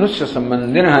means Manusya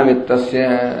Sambandhina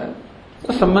Vittasya.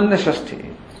 Sambandha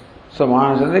Shashti. So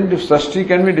Manusya Shashti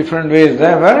can be different ways.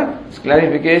 Therefore, its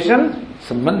clarification,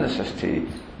 Sambandha Shashti.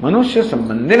 Manusya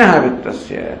Sambandhina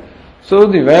Vittasya. So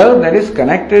the wealth that is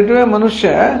connected to a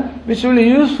Manusya, which will be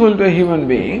useful to a human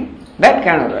being, that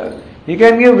kind of wealth. He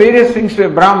can give various things to a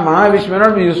Brahma which may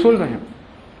not be useful to him.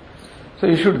 So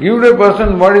you should give to a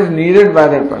person what is needed by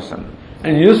that person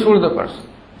and useful to the person.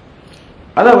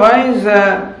 Otherwise,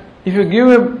 if you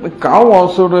give a cow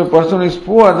also to a person who is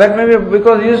poor, that may be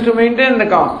because he has to maintain the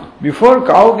cow. Before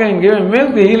cow can give him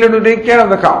milk, he'll have to take care of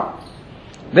the cow.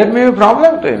 That may be a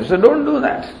problem to him, so don't do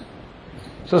that.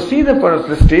 So see the person,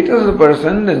 the status of the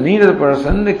person, the need of the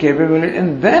person, the capability,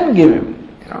 and then give him.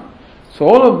 So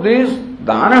all of this,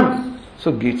 dhanam.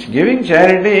 So giving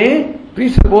charity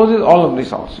presupposes all of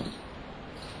this also.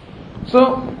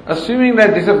 So assuming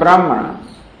that this is a Brahmana,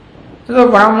 so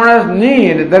Brahmanas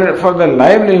need for their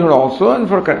livelihood also, and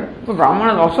for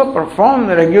Brahmanas also perform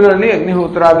regularly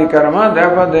Agnihotradi karma,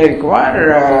 therefore they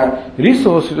require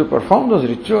resources to perform those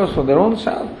rituals for their own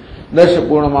self. Dasha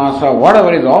Purnamasa,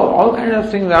 whatever is, all kinds of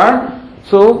things are.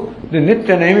 So the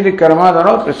Nitya Naimiti karmas are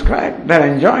all prescribed, they are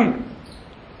enjoined.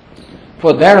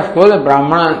 For that, of course, the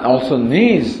Brahmana also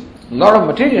needs a lot of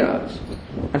materials,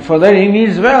 and for that he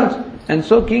needs wealth. And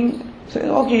so king says,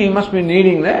 okay, he must be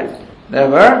needing that.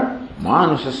 Therefore,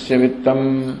 Manusasya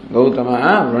Vittam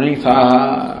Gautama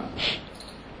Vrunithaha.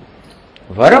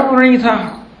 Varam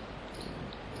Vrunithaha.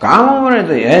 Kama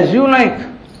Vrunithaha, as you like.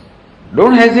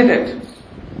 Don't hesitate.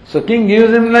 So king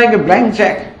gives him like a blank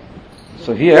check.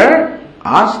 So here,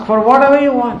 ask for whatever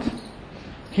you want.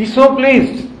 He's so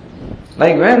pleased.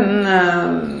 Like when,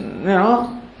 the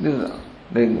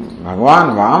Bhagavan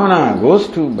Vamana goes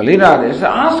to Balira, they say,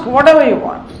 ask whatever you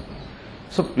want.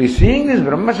 So seeing this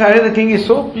Brahmachari, the king is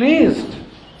so pleased.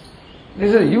 He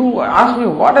says, you ask me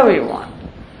whatever you want.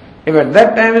 If at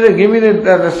that time he said, give me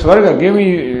the Swarga, give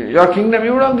me your kingdom,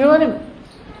 you would have given him.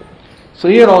 So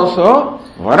here also,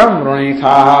 Varam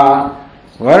Vrunithaha.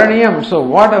 Varaniyam, so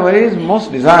whatever is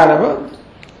most desirable.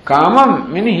 Kamam,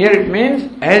 meaning here it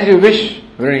means as you wish.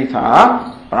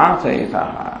 Vrinitha,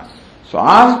 prarthayitha. So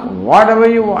ask whatever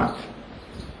you want.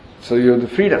 So you have the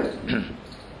freedom.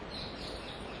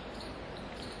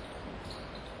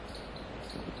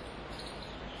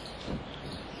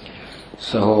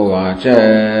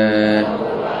 Sahovacha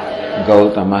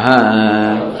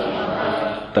Gautamaha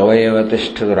Tavaiva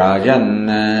Tishthu Rajan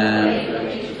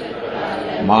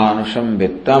Manusham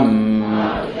Vittam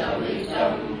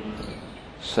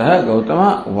Saha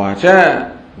Gautama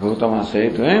Vacha. Gautama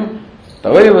said to him,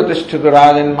 Tavaiva Tishthu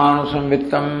Rajan Manusham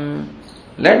Vittam.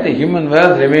 Let the human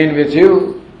wealth remain with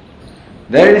you.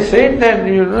 There it is said that,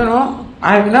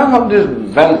 I have enough of this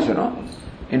wealth,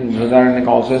 In Brihadaranyaka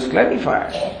also is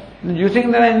clarified. You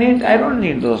think that I don't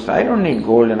need those, I don't need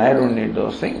gold and I don't need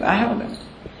those things, I have them.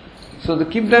 So to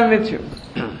keep them with you.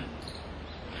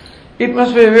 It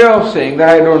must be a way of saying that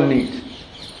I don't need.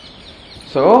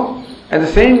 So, at the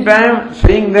same time,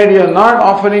 saying that you are not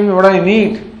offering me what I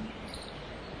need.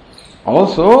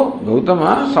 Also,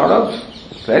 Gautama sort of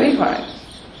clarified.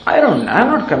 I'm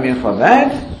not coming here for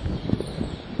that.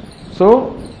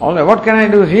 So, what can I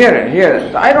do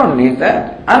here? I don't need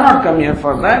that. I'm not coming here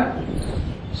for that.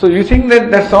 So you think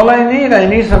that that's all I need? I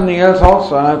need something else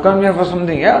also, and I've come here for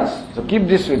something else. So keep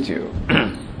this with you.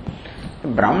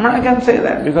 Brahmana can say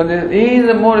that because he is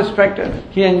the more respected.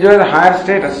 He enjoys a higher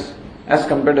status as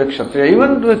compared to a Kshatriya,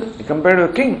 even compared to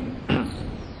a king.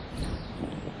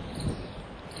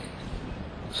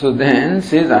 So then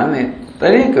says Ane,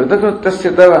 Tari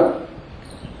Kritakrutyasya tava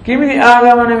Kimini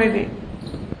agamanamiti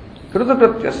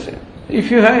Kritakrutyasya. If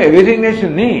you have everything that you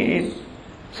need,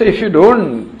 so if you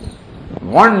don't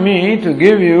want me to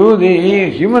give you the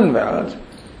human wealth,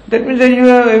 that means that you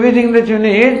have everything that you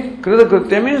need.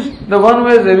 Kritakritya means the one who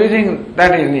has everything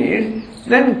that he needs.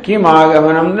 Then kim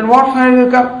agamanam, then what for have you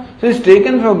come? So it's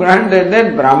taken for granted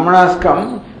that Brahmanas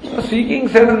come seeking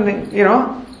certain things,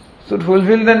 so to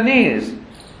fulfill their needs.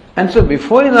 And so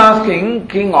before he's asking,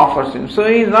 king offers him. So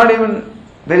he's not even,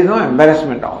 there is no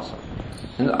embarrassment also.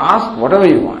 And ask whatever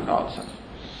you want also.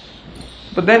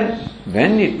 But then,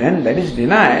 when that is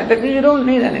denied, that means you don't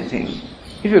need anything.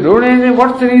 If you don't need anything,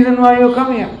 what's the reason why you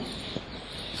come here?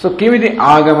 So, kimiti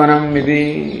agamanam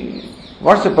midi.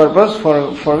 What's the purpose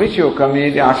for which you come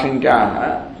here? The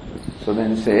ashankya. So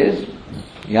then it says,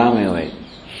 Yameva.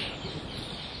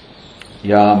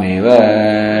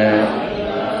 Yameva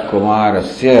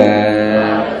Kumarasya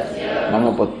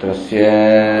Mama Putrasya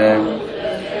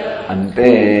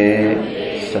Ante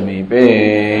Samipe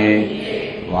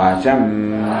Vacham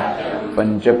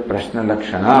Pancha Prashna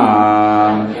Lakshana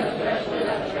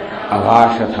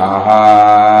Avashathaha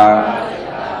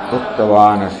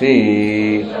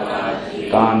Uttavanasi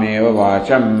Tameva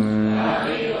Vacham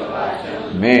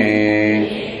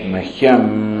Me Mahyam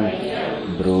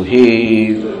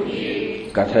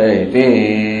Bruhi Kathayate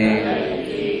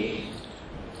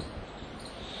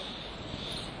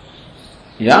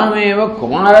Yameva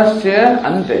Kumarasya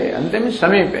Ante. Ante means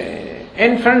Samipe.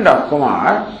 In front of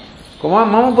Kumar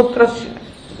Mama Putrasya.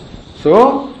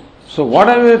 So what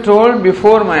have you told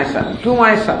before my son? To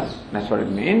my son. That's what it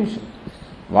means.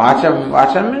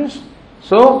 Vacham means,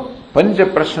 so Pancha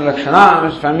Prashna Lakshana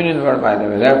is feminine word by the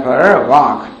way. Therefore,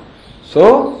 Vak.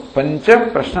 So Pancha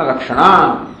Prashna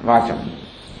Lakshana Vacham.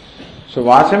 So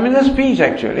Vacham is a speech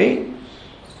actually.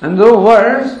 And those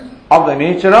words of the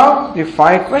nature of the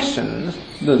 5 questions.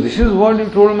 This is what you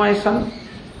told my son.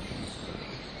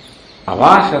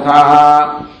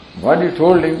 Avashataha, what you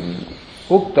told him.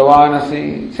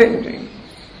 Uktavanasi, same thing.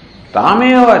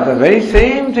 Tameva, the very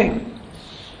same thing.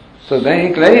 So then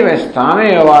he clarifies,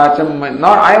 Tameva vacham,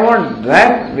 not I want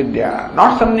that vidya,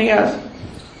 not something else.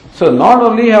 So not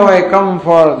only have I come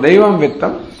for Daivam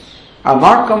Vittam, I have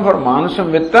not come for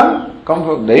Manusham Vittam, come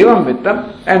for Daivam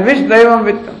Vittam. And which Daivam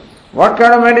Vittam? What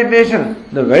kind of meditation?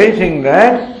 The very thing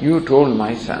that you told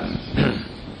my son.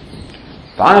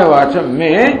 Tanavacham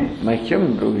me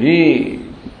mahyam bruhi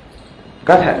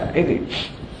katha iti.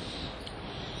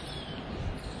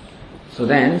 So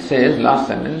then says last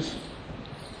sentence,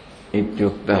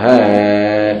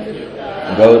 Ityuktaha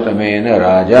Gautamena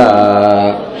Raja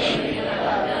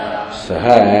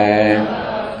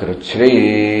Saha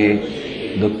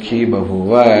Kruchri Dukhi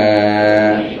Bahuva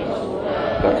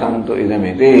Katham tu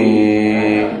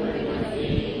idamiti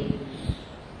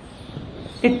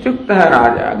Ityuktaha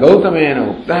Raja Gautamena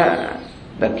Uktaha.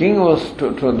 The king was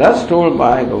thus told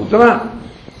by Gautama,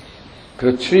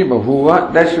 Kruchri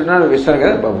Bahuva, that should not be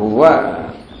Visarga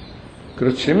Bahuva.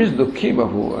 Kruchri means Dukhi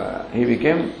Bahuva. He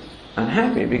became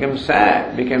unhappy, became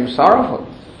sad, became sorrowful.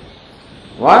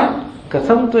 Why?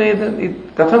 Katham tu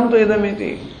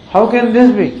idamiti. How can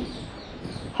this be?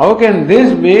 How can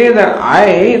this be that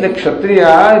I, the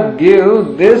Kshatriya,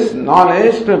 give this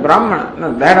knowledge to a Brahmana?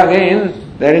 Now that again,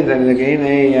 there is again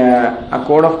a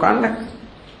code of conduct.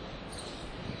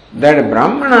 That a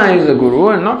Brahmana is a guru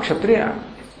and not Kshatriya.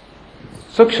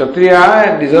 So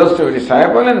Kshatriya deserves to be a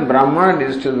disciple and Brahmana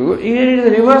deserves to be guru. Here it is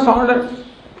the reverse order.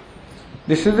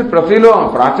 This is the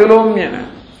pratilomya,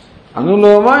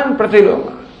 anuloma and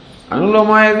pratiloma.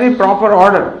 Anuloma is the proper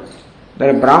order.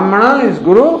 That a Brahmana is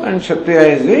guru and Kshatriya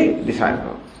is the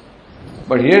disciple.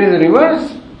 But here is the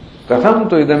reverse. Katham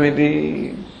tu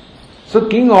idamiti. So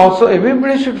king also,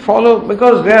 everybody should follow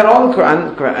because they are all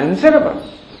answerable.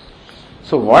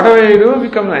 So whatever you do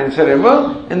becomes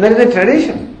answerable and there is a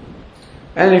tradition.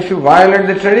 And if you violate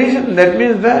the tradition, that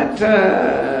means that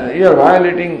you are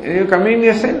violating, you are committing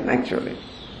a sin actually.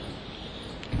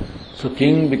 So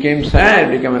king became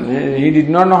sad, he did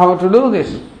not know how to do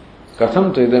this.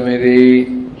 Katham tu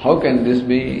idamiti, how can this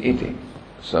be iti?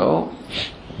 So,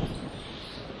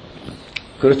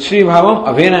 Kruchi bhavam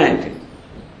abhinayati.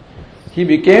 He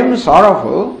became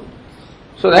sorrowful.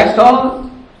 So that's all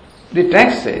the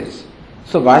text says.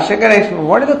 So Bhashyakara explains,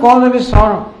 what is the cause of his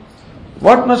sorrow?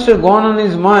 What must have gone on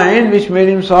his mind which made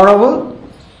him sorrowful?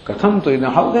 Katham tu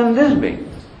idamiti, how can this be?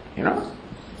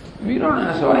 We don't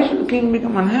understand. Why should the king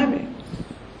become unhappy?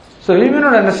 So we may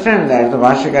not understand that. The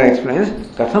Bhashyakara explains,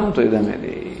 Katham tu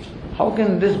idamiti. How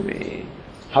can this be?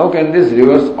 How can this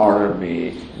reverse order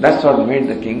be? That's what made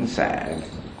the king sad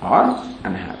or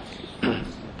unhappy.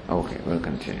 Okay, we'll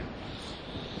continue.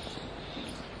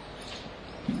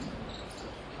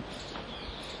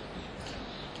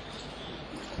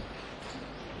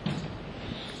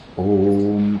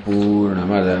 Om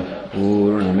Purnamada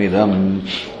Purnamidam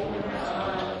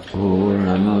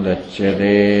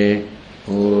Purnamudachyate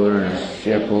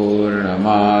Purnasya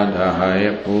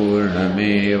Purnamadahaya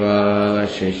Purnameva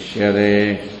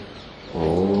Vashishyate.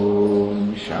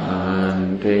 Om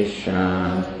Shanti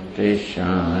Shanti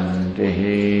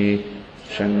Shanti.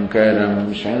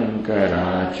 Shankaram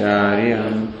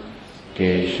Shankaracharyam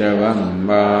Keshavam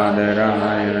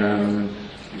Badarayanam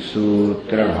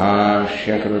Sutra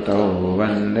Bhashya Krutau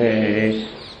Vande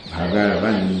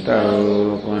Bhagavanto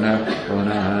Punah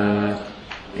Punah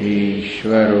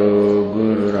Ishvaro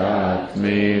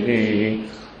Gururatmedi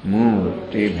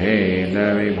Murti Bheda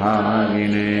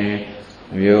Vibhagine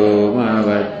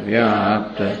Vyomavad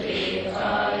Vyapta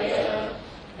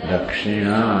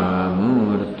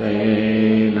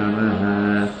Dakshinamurtaye Namaha.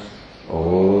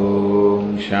 Om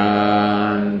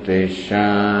Shanti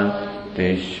Shanti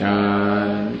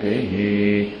Shanti.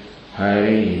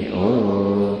 Hari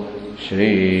Om.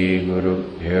 Shri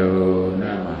Gurubhyo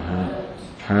Namaha.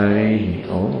 Hari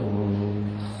Om.